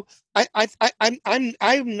so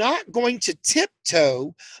I'm not going to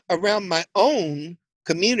tiptoe around my own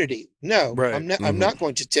community. No, I'm not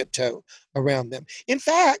going to tiptoe around them. In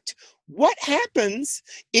fact, what happens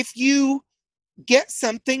if you get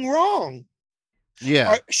something wrong?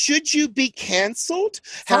 Yeah. Should you be canceled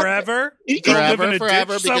forever?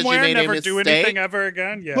 Forever, somewhere, you never do anything ever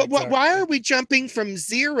again. Yeah. But why are we jumping from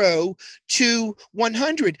 0 to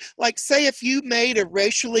 100? Like, say if you made a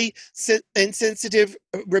racially insensitive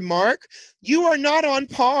remark, you are not on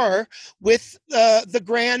par with the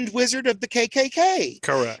Grand Wizard of the KKK.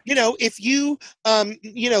 Correct. If you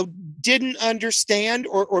didn't understand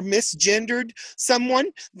or misgendered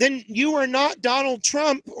someone, then you are not Donald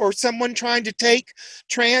Trump or someone trying to take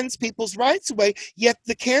trans people's rights away. Yet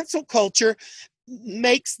the cancel culture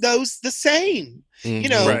makes those the same.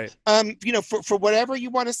 For whatever you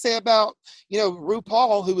want to say about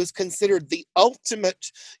RuPaul, who is considered the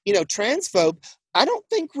ultimate transphobe, I don't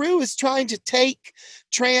think Ru is trying to take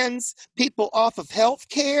trans people off of health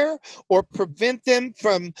care or prevent them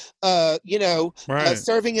from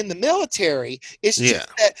serving in the military. It's just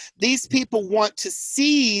that these people want to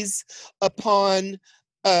seize upon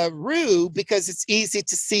Ru because it's easy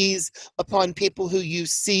to seize upon people who you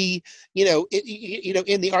see, in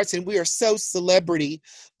the arts, and we are so celebrity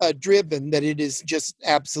driven that it is just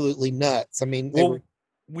absolutely nuts. I mean,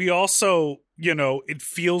 we also, it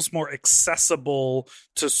feels more accessible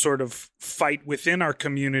to sort of fight within our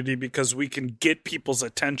community because we can get people's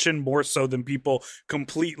attention more so than people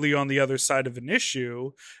completely on the other side of an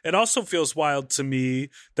issue. It also feels wild to me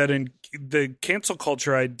that in the cancel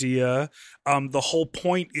culture idea, the whole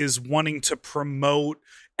point is wanting to promote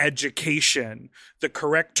education, the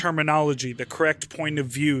correct terminology, the correct point of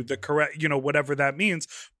view, the correct, whatever that means.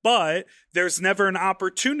 But there's never an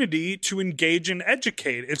opportunity to engage and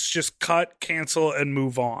educate. It's just cut, cancel, and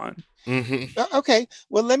move on. Mm-hmm. Okay.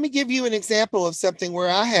 Well, let me give you an example of something where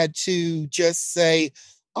I had to just say,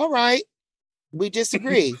 all right, we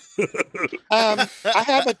disagree. I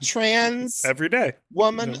have a trans every day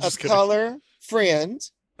woman of color friend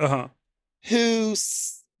who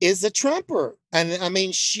is a Trumper. And I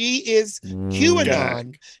mean, she is QAnon.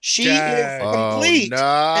 Jack. She is complete.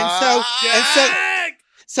 Oh, no.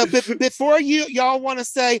 So before y'all want to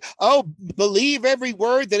say, oh, believe every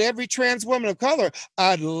word that every trans woman of color,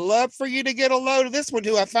 I'd love for you to get a load of this one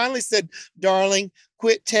too. I finally said, darling,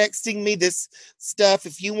 quit texting me this stuff.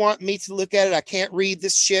 If you want me to look at it, I can't read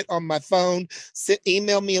this shit on my phone.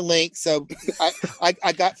 Email me a link. So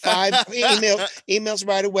I got 5 emails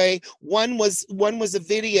right away. One was a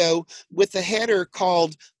video with a header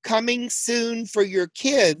called "Coming Soon for Your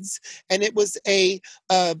Kids," and it was a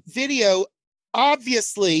video.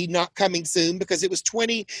 Obviously not coming soon because it was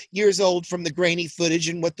 20 years old from the grainy footage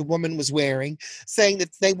and what the woman was wearing, saying that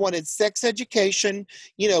they wanted sex education,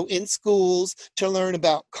 in schools to learn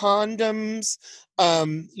about condoms,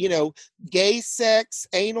 gay sex,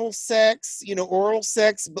 anal sex, oral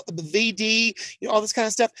sex, VD, all this kind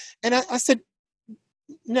of stuff. And I said,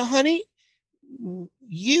 no, honey,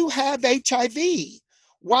 you have HIV.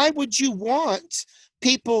 Why would you want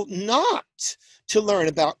people not to learn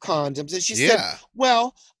about condoms? And she said,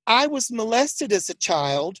 well, I was molested as a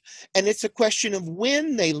child, and it's a question of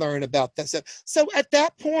when they learn about that stuff. So at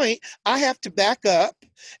that point, I have to back up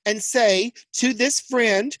and say to this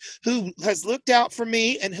friend who has looked out for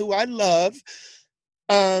me and who I love,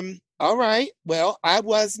 all right, well, I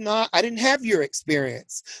didn't have your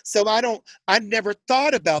experience. So I've never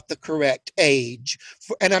thought about the correct age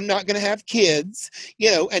and I'm not going to have kids,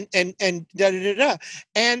 and da, da, da, da.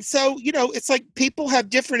 And so, it's like people have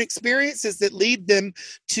different experiences that lead them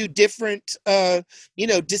to different,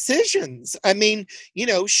 decisions. I mean,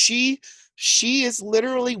 she is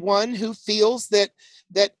literally one who feels that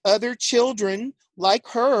other children like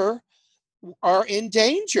her are in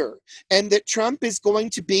danger, and that Trump is going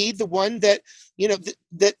to be the one that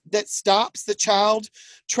that stops the child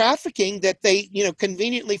trafficking, that they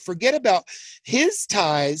conveniently forget about Trump's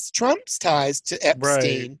ties to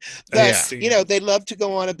Epstein. Right. But they love to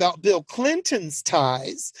go on about Bill Clinton's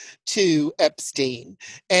ties to Epstein,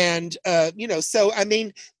 and so I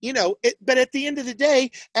mean, but at the end of the day,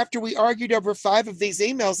 after we argued over 5 of these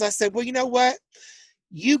emails, I said, well, you know what?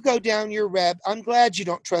 You go down your I'm glad you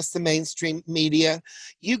don't trust the mainstream media.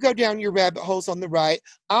 You go down your rabbit holes on the right.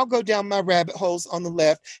 I'll go down my rabbit holes on the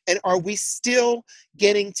left. And are we still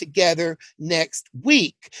getting together next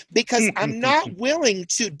week? Because I'm not willing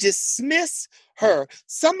to dismiss her.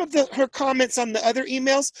 Some of her comments on the other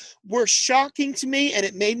emails were shocking to me, and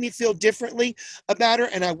it made me feel differently about her.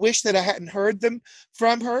 And I wish that I hadn't heard them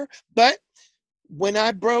from her. But when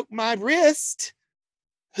I broke my wrist,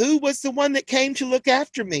 who was the one that came to look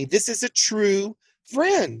after me? This is a true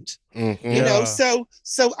friend. Mm-hmm. So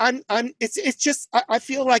it's just, I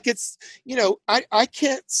feel like it's, I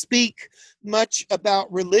can't speak much about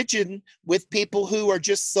religion with people who are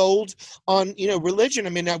just sold on, religion.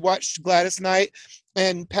 I mean, I watched Gladys Knight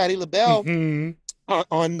and Patti LaBelle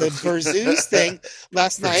on the Versus thing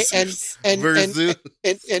last night, and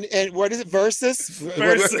what is it? Versus.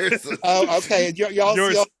 Oh, okay. Y'all,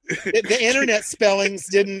 the internet spellings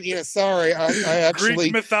didn't. Sorry, I actually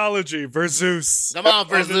Greek mythology. Versus. Come on,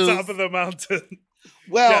 Versus. On the top of the mountain.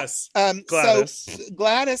 Well, yes, Gladys. So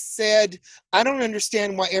Gladys said, "I don't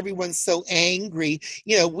understand why everyone's so angry.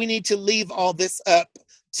 We need to leave all this up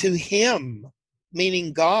to him."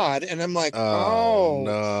 Meaning God. And I'm like, oh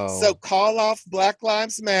no. So call off Black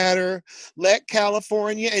Lives Matter, let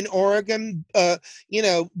California and Oregon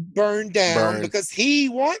burn down because he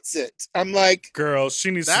wants it. I'm like, girl,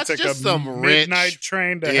 she needs to take some midnight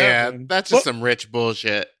train to heaven. That's just some rich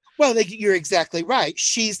bullshit. Well, you're exactly right.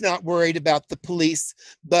 She's not worried about the police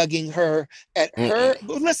bugging her at her.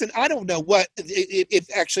 Listen, I don't know what if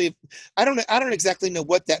actually I don't exactly know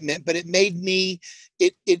what that meant, but it made me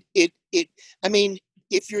I mean,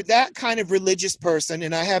 if you're that kind of religious person,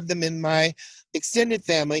 and I have them in my extended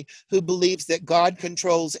family who believes that God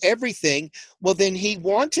controls everything, well, then he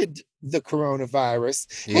wanted the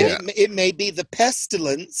coronavirus. Yeah. And it may be the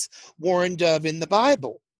pestilence warned of in the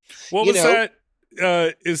Bible. What was that?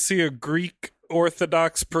 Is he a Greek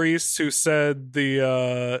Orthodox priest who said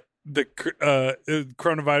the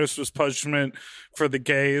coronavirus was punishment for the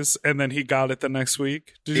gays, and then he got it the next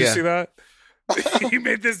week? Did you see that? He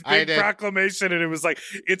made this big proclamation, and it was like,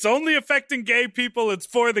 it's only affecting gay people. It's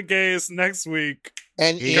for the gays next week.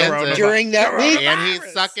 And during that week, and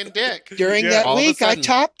he's sucking dick. During that week, I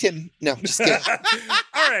topped him. No, just kidding.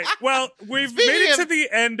 All right. Well, we've made it to the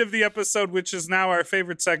end of the episode, which is now our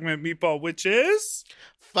favorite segment, Meatball, which is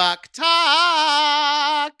Fuck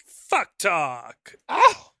Talk. Fuck Talk.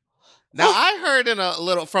 Oh. Now I heard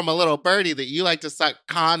from a little birdie that you like to suck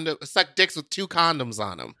dicks with 2 condoms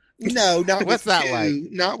on them. No, not What's with that 2. like?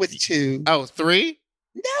 Not with 2. Oh, 3?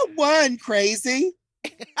 No, 1, crazy.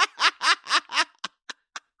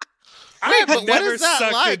 But what is that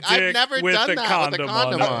sucked like? a dick I've never with done a that with a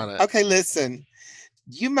condom on it. Okay, listen.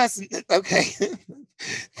 You mustn't. Okay.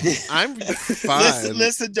 I'm fine.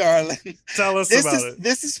 Listen, darling. Tell us about it.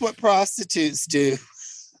 This is what prostitutes do.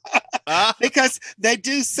 Because they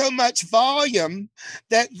do so much volume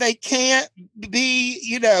that they can't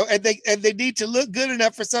be, and they need to look good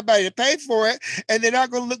enough for somebody to pay for it, and they're not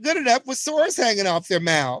going to look good enough with sores hanging off their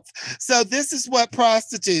mouth. So this is what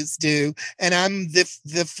prostitutes do, and I'm the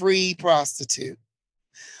free prostitute.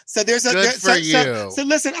 So there's a good for you. So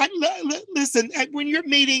listen, listen. When you're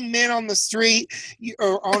meeting men on the street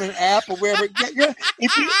or on an app or wherever,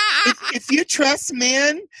 if you trust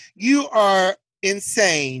men, you are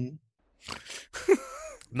insane.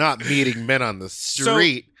 Not meeting men on the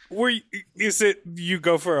street. So, is it you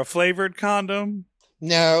go for a flavored condom?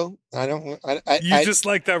 No, I don't. You just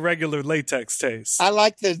like that regular latex taste. I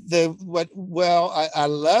like the what? Well, I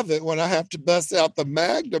love it when I have to bust out the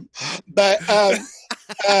Magnum, but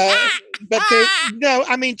no.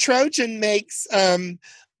 I mean, Trojan makes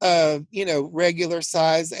regular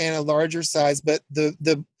size and a larger size, but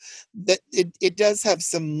it does have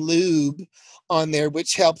some lube on there,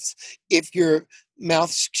 which helps if your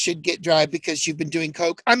mouth should get dry because you've been doing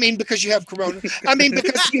coke. I mean, because you have corona. I mean,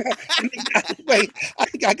 because you have, wait,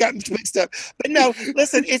 I got mixed up. But no,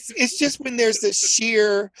 listen, it's just when there's this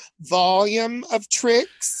sheer volume of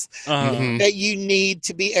tricks that you need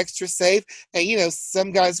to be extra safe. And,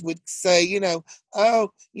 some guys would say,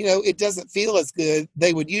 it doesn't feel as good.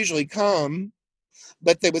 They would usually come,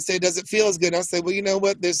 but they would say it doesn't feel as good. I'll say, well, you know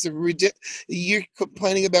what? You're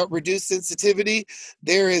complaining about reduced sensitivity.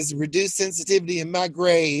 There is reduced sensitivity in my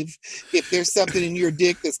grave if there's something in your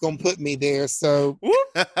dick that's going to put me there. So,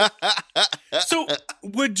 so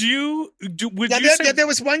would you say there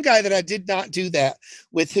was one guy that I did not do that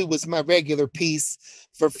with, who was my regular piece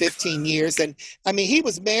for 15 years, and I mean, he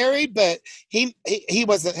was married, but he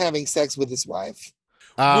wasn't having sex with his wife.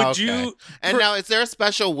 Would you? And now, is there a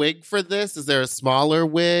special wig for this? Is there a smaller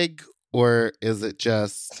wig, or is it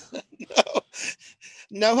just?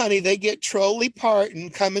 No, honey. They get Trolley Parton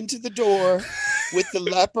coming to the door with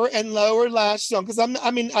the upper and lower lashes on. Because I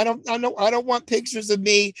don't want pictures of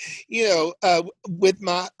me, with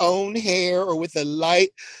my own hair or with a light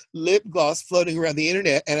lip gloss floating around the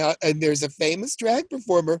internet. And there's a famous drag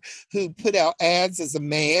performer who put out ads as a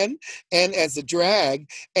man and as a drag,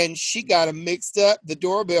 and she got them mixed up. The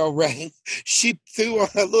doorbell rang. She threw on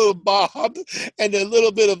a little bob and a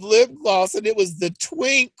little bit of lip gloss, and it was the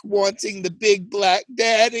twink wanting the big black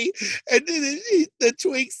daddy. And then the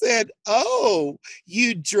twink said, "Oh,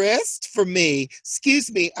 you dressed for me.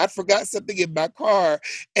 Excuse me, I forgot something in my car."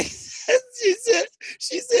 And she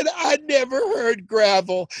said, "I never heard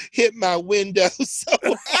gravel hit my window."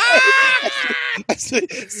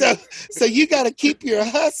 So you got to keep your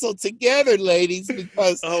hustle together, ladies,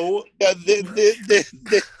 because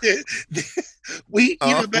we.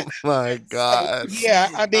 My God. Yeah,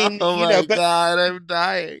 I mean, God, I'm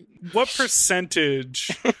dying. What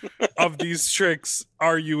percentage of these tricks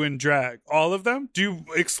are you in drag? All of them? Do you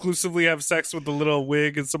exclusively have sex with a little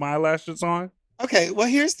wig and some eyelashes on? Okay, well,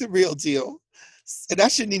 here's the real deal. And I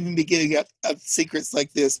shouldn't even be getting up secrets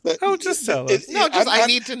like this, but just tell us. I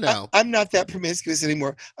need to know. I'm not that promiscuous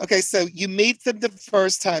anymore. Okay, so you meet them the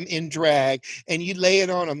first time in drag, and you lay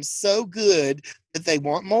it on them so good that they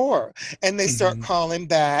want more, and they start calling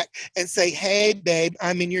back and say, "Hey, babe,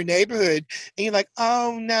 I'm in your neighborhood," and you're like,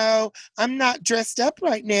 "Oh no, I'm not dressed up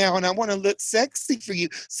right now, and I want to look sexy for you."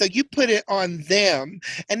 So you put it on them,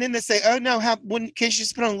 and then they say, "Oh no, can't you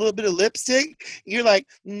just put on a little bit of lipstick?" You're like,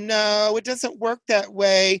 "No, it doesn't work that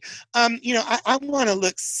way. I want to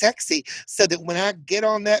look sexy so that when I get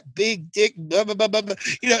on that big dick, blah blah blah blah, blah,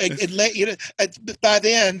 by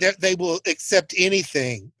then they will accept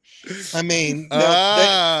anything." I mean, no,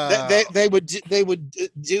 Oh. they would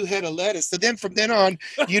do head of lettuce. So then from then on,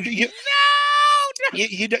 you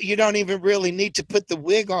don't even really need to put the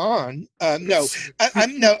wig on. No,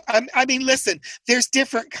 I mean, listen, there's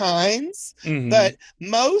different kinds, Mhm. but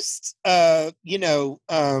most,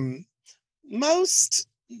 most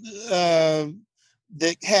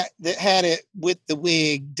that had it with the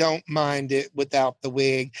wig don't mind it without the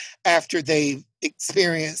wig after they've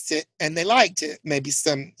experienced it and they liked it. Maybe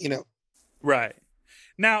some, Right.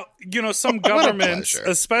 Now, some What a governments, pleasure.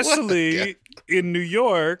 especially in New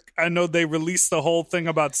York, I know they released the whole thing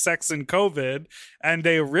about sex and COVID, and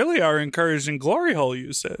they really are encouraging glory hole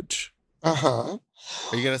usage. uh-huh.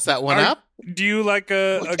 Are you gonna set one Are- up? Do you like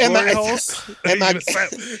a Am glory I- hole? Are am you I- gonna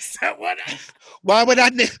set one up? Why would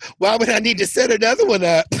I need to set another one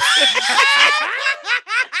up?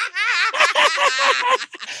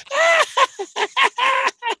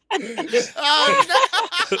 Oh no!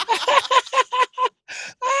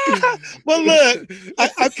 Well, look,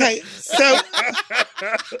 okay,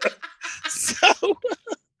 so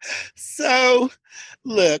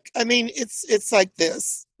look, I mean, it's like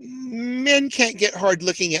this. Men can't get hard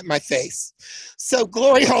looking at my face, so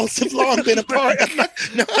glory holes have long been a part of my.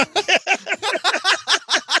 No,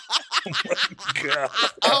 God.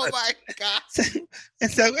 Oh my god! and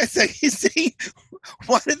so you see,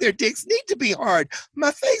 why do their dicks need to be hard?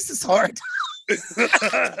 My face is hard. So,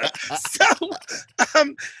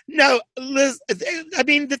 no, Liz, I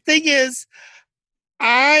mean, the thing is,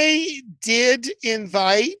 I did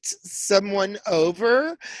invite someone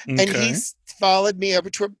over, and he followed me over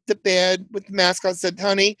to the bed with the mask on, said,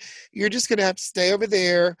 honey, you're just going to have to stay over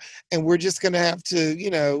there, and we're just going to have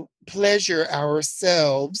to, pleasure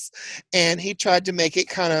ourselves. And he tried to make it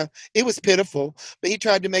it was pitiful, but he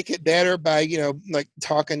tried to make it better by, like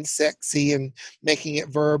talking sexy and making it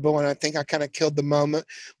verbal. And I think I kind of killed the moment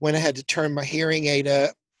when I had to turn my hearing aid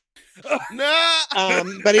up. No.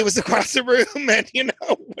 But he was across the room, and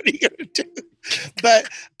what are you gonna do? But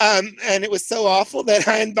and it was so awful that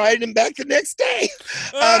I invited him back the next day.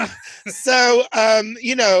 So I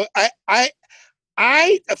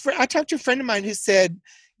talked to a friend of mine who said,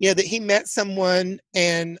 that he met someone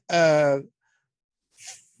and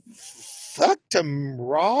fucked him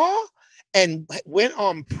raw and went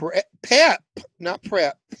on pep, not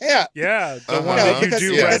prep, pep. Yeah, the Uh-huh. one that you Because-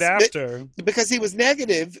 do yeah, right that's- after. Because he was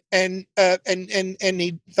negative and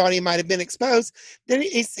he thought he might have been exposed. Then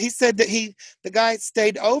he said that the guy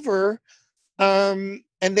stayed over, and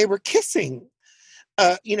they were kissing.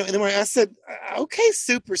 And then when I said, okay,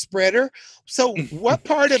 super spreader. So what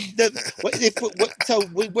part of so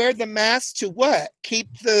we wear the mask to what?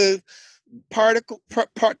 Keep the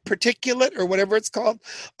particulate or whatever it's called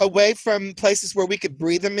away from places where we could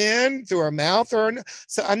breathe them in through our mouth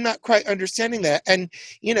so I'm not quite understanding that. And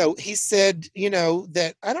he said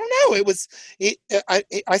that I don't know, it was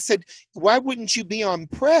I said, why wouldn't you be on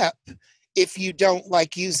prep if you don't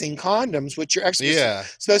like using condoms, which you're actually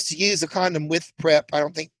supposed to use a condom with prep? I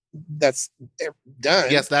don't think that's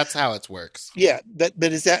done. Yes, that's how it works. Yeah, but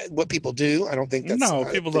is that what people do? I don't think that's No,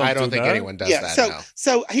 people don't. I don't do think that. anyone does that. So No.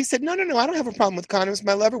 so he said, no, I don't have a problem with condoms.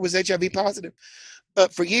 My lover was HIV positive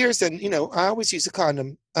for years, and I always use a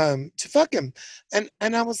condom to fuck him. And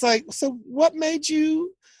I was like, so what made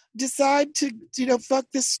you decide to fuck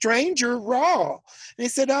this stranger raw? And he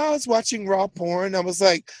said, I was watching raw porn. I was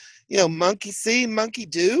like, monkey see, monkey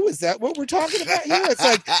do. Is that what we're talking about here? It's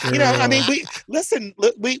like, I mean,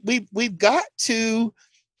 we've got to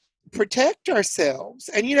protect ourselves.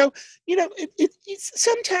 And it's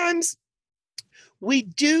sometimes we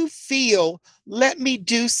do feel, let me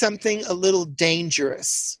do something a little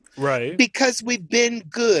dangerous. Right. Because we've been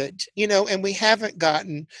good, and we haven't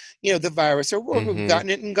gotten, the virus, or we've gotten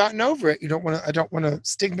it and gotten over it. I don't want to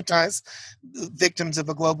stigmatize victims of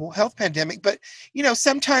a global health pandemic, but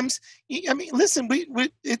sometimes, I mean, listen,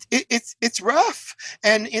 it's rough,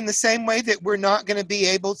 and in the same way that we're not going to be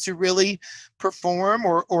able to really perform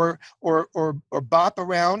or bop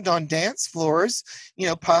around on dance floors,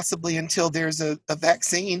 possibly until there's a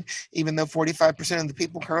vaccine, even though 45% of the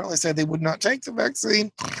people currently say they would not take the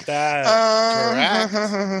vaccine.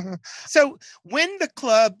 Correct. So when the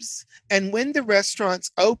clubs and when the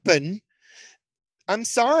restaurants open, I'm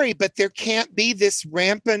sorry, but there can't be this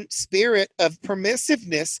rampant spirit of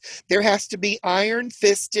permissiveness. There has to be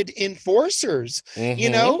iron-fisted enforcers.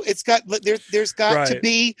 It's got there's got to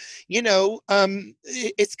be,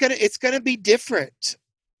 it's gonna be different.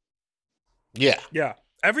 Yeah.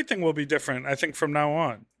 Everything will be different, I think, from now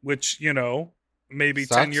on, which, maybe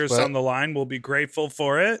Sucks, 10 years but- down the line, we'll be grateful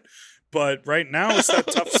for it. But right now, it's that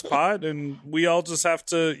tough spot, and we all just have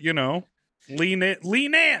to, Lean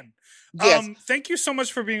in. Yes. Thank you so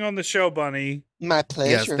much for being on the show, Bunny. My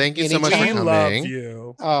pleasure. Yes, thank you so much for We Anytime. love coming.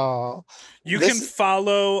 you. Oh, You Listen- can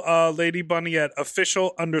follow Lady Bunny at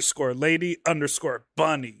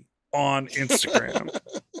official_lady_bunny on Instagram.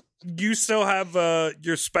 You still have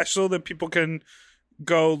your special that people can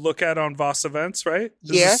go look at on Voss Events, right? Is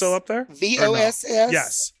it Yes. still up there? VOSS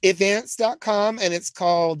Yes. events.com, and it's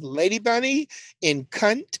called Lady Bunny in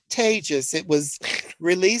Contagious. It was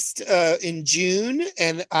released in June,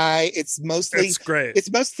 and it's mostly It's great. it's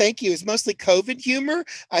mostly COVID humor.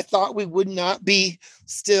 I thought we would not be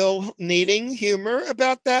still needing humor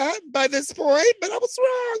about that by this point, but I was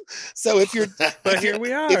wrong. So if you're But here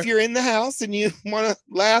we are. if you're in the house and you want to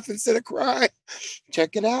laugh instead of cry,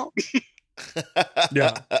 check it out.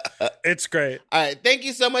 Yeah. It's great. All right. Thank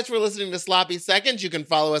you so much for listening to Sloppy Seconds. You can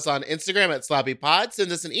follow us on Instagram at SloppyPod.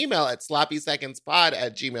 Send us an email at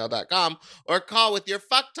sloppysecondspod@gmail.com or call with your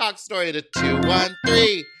fuck talk story to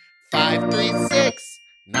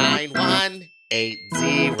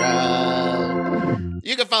 213-536-9180.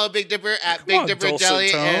 You can follow Big Dipper at Come Big on, Dipper dulcet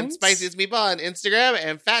Jelly and tones. Spiciest Meatball on Instagram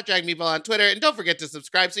and Fat Drag Meatball on Twitter. And don't forget to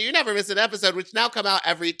subscribe so you never miss an episode, which now come out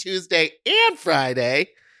every Tuesday and Friday.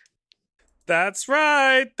 That's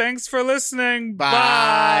right. Thanks for listening. Bye.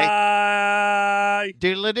 Bye.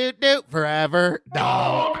 Doodle-a-doo-doo forever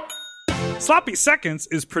dog. Sloppy Seconds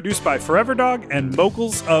is produced by Forever Dog and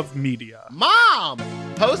Moguls of Media. Mom!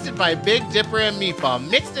 Hosted by Big Dipper and Meatball.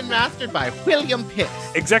 Mixed and mastered by William Pitts.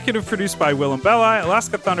 Executive produced by Willem Belli,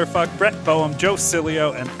 Alaska Thunderfuck, Brett Boehm, Joe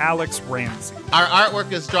Cilio, and Alex Ramsey. Our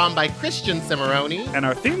artwork is drawn by Christian Cimarroni. And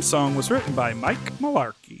our theme song was written by Mike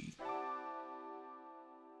Malarkey.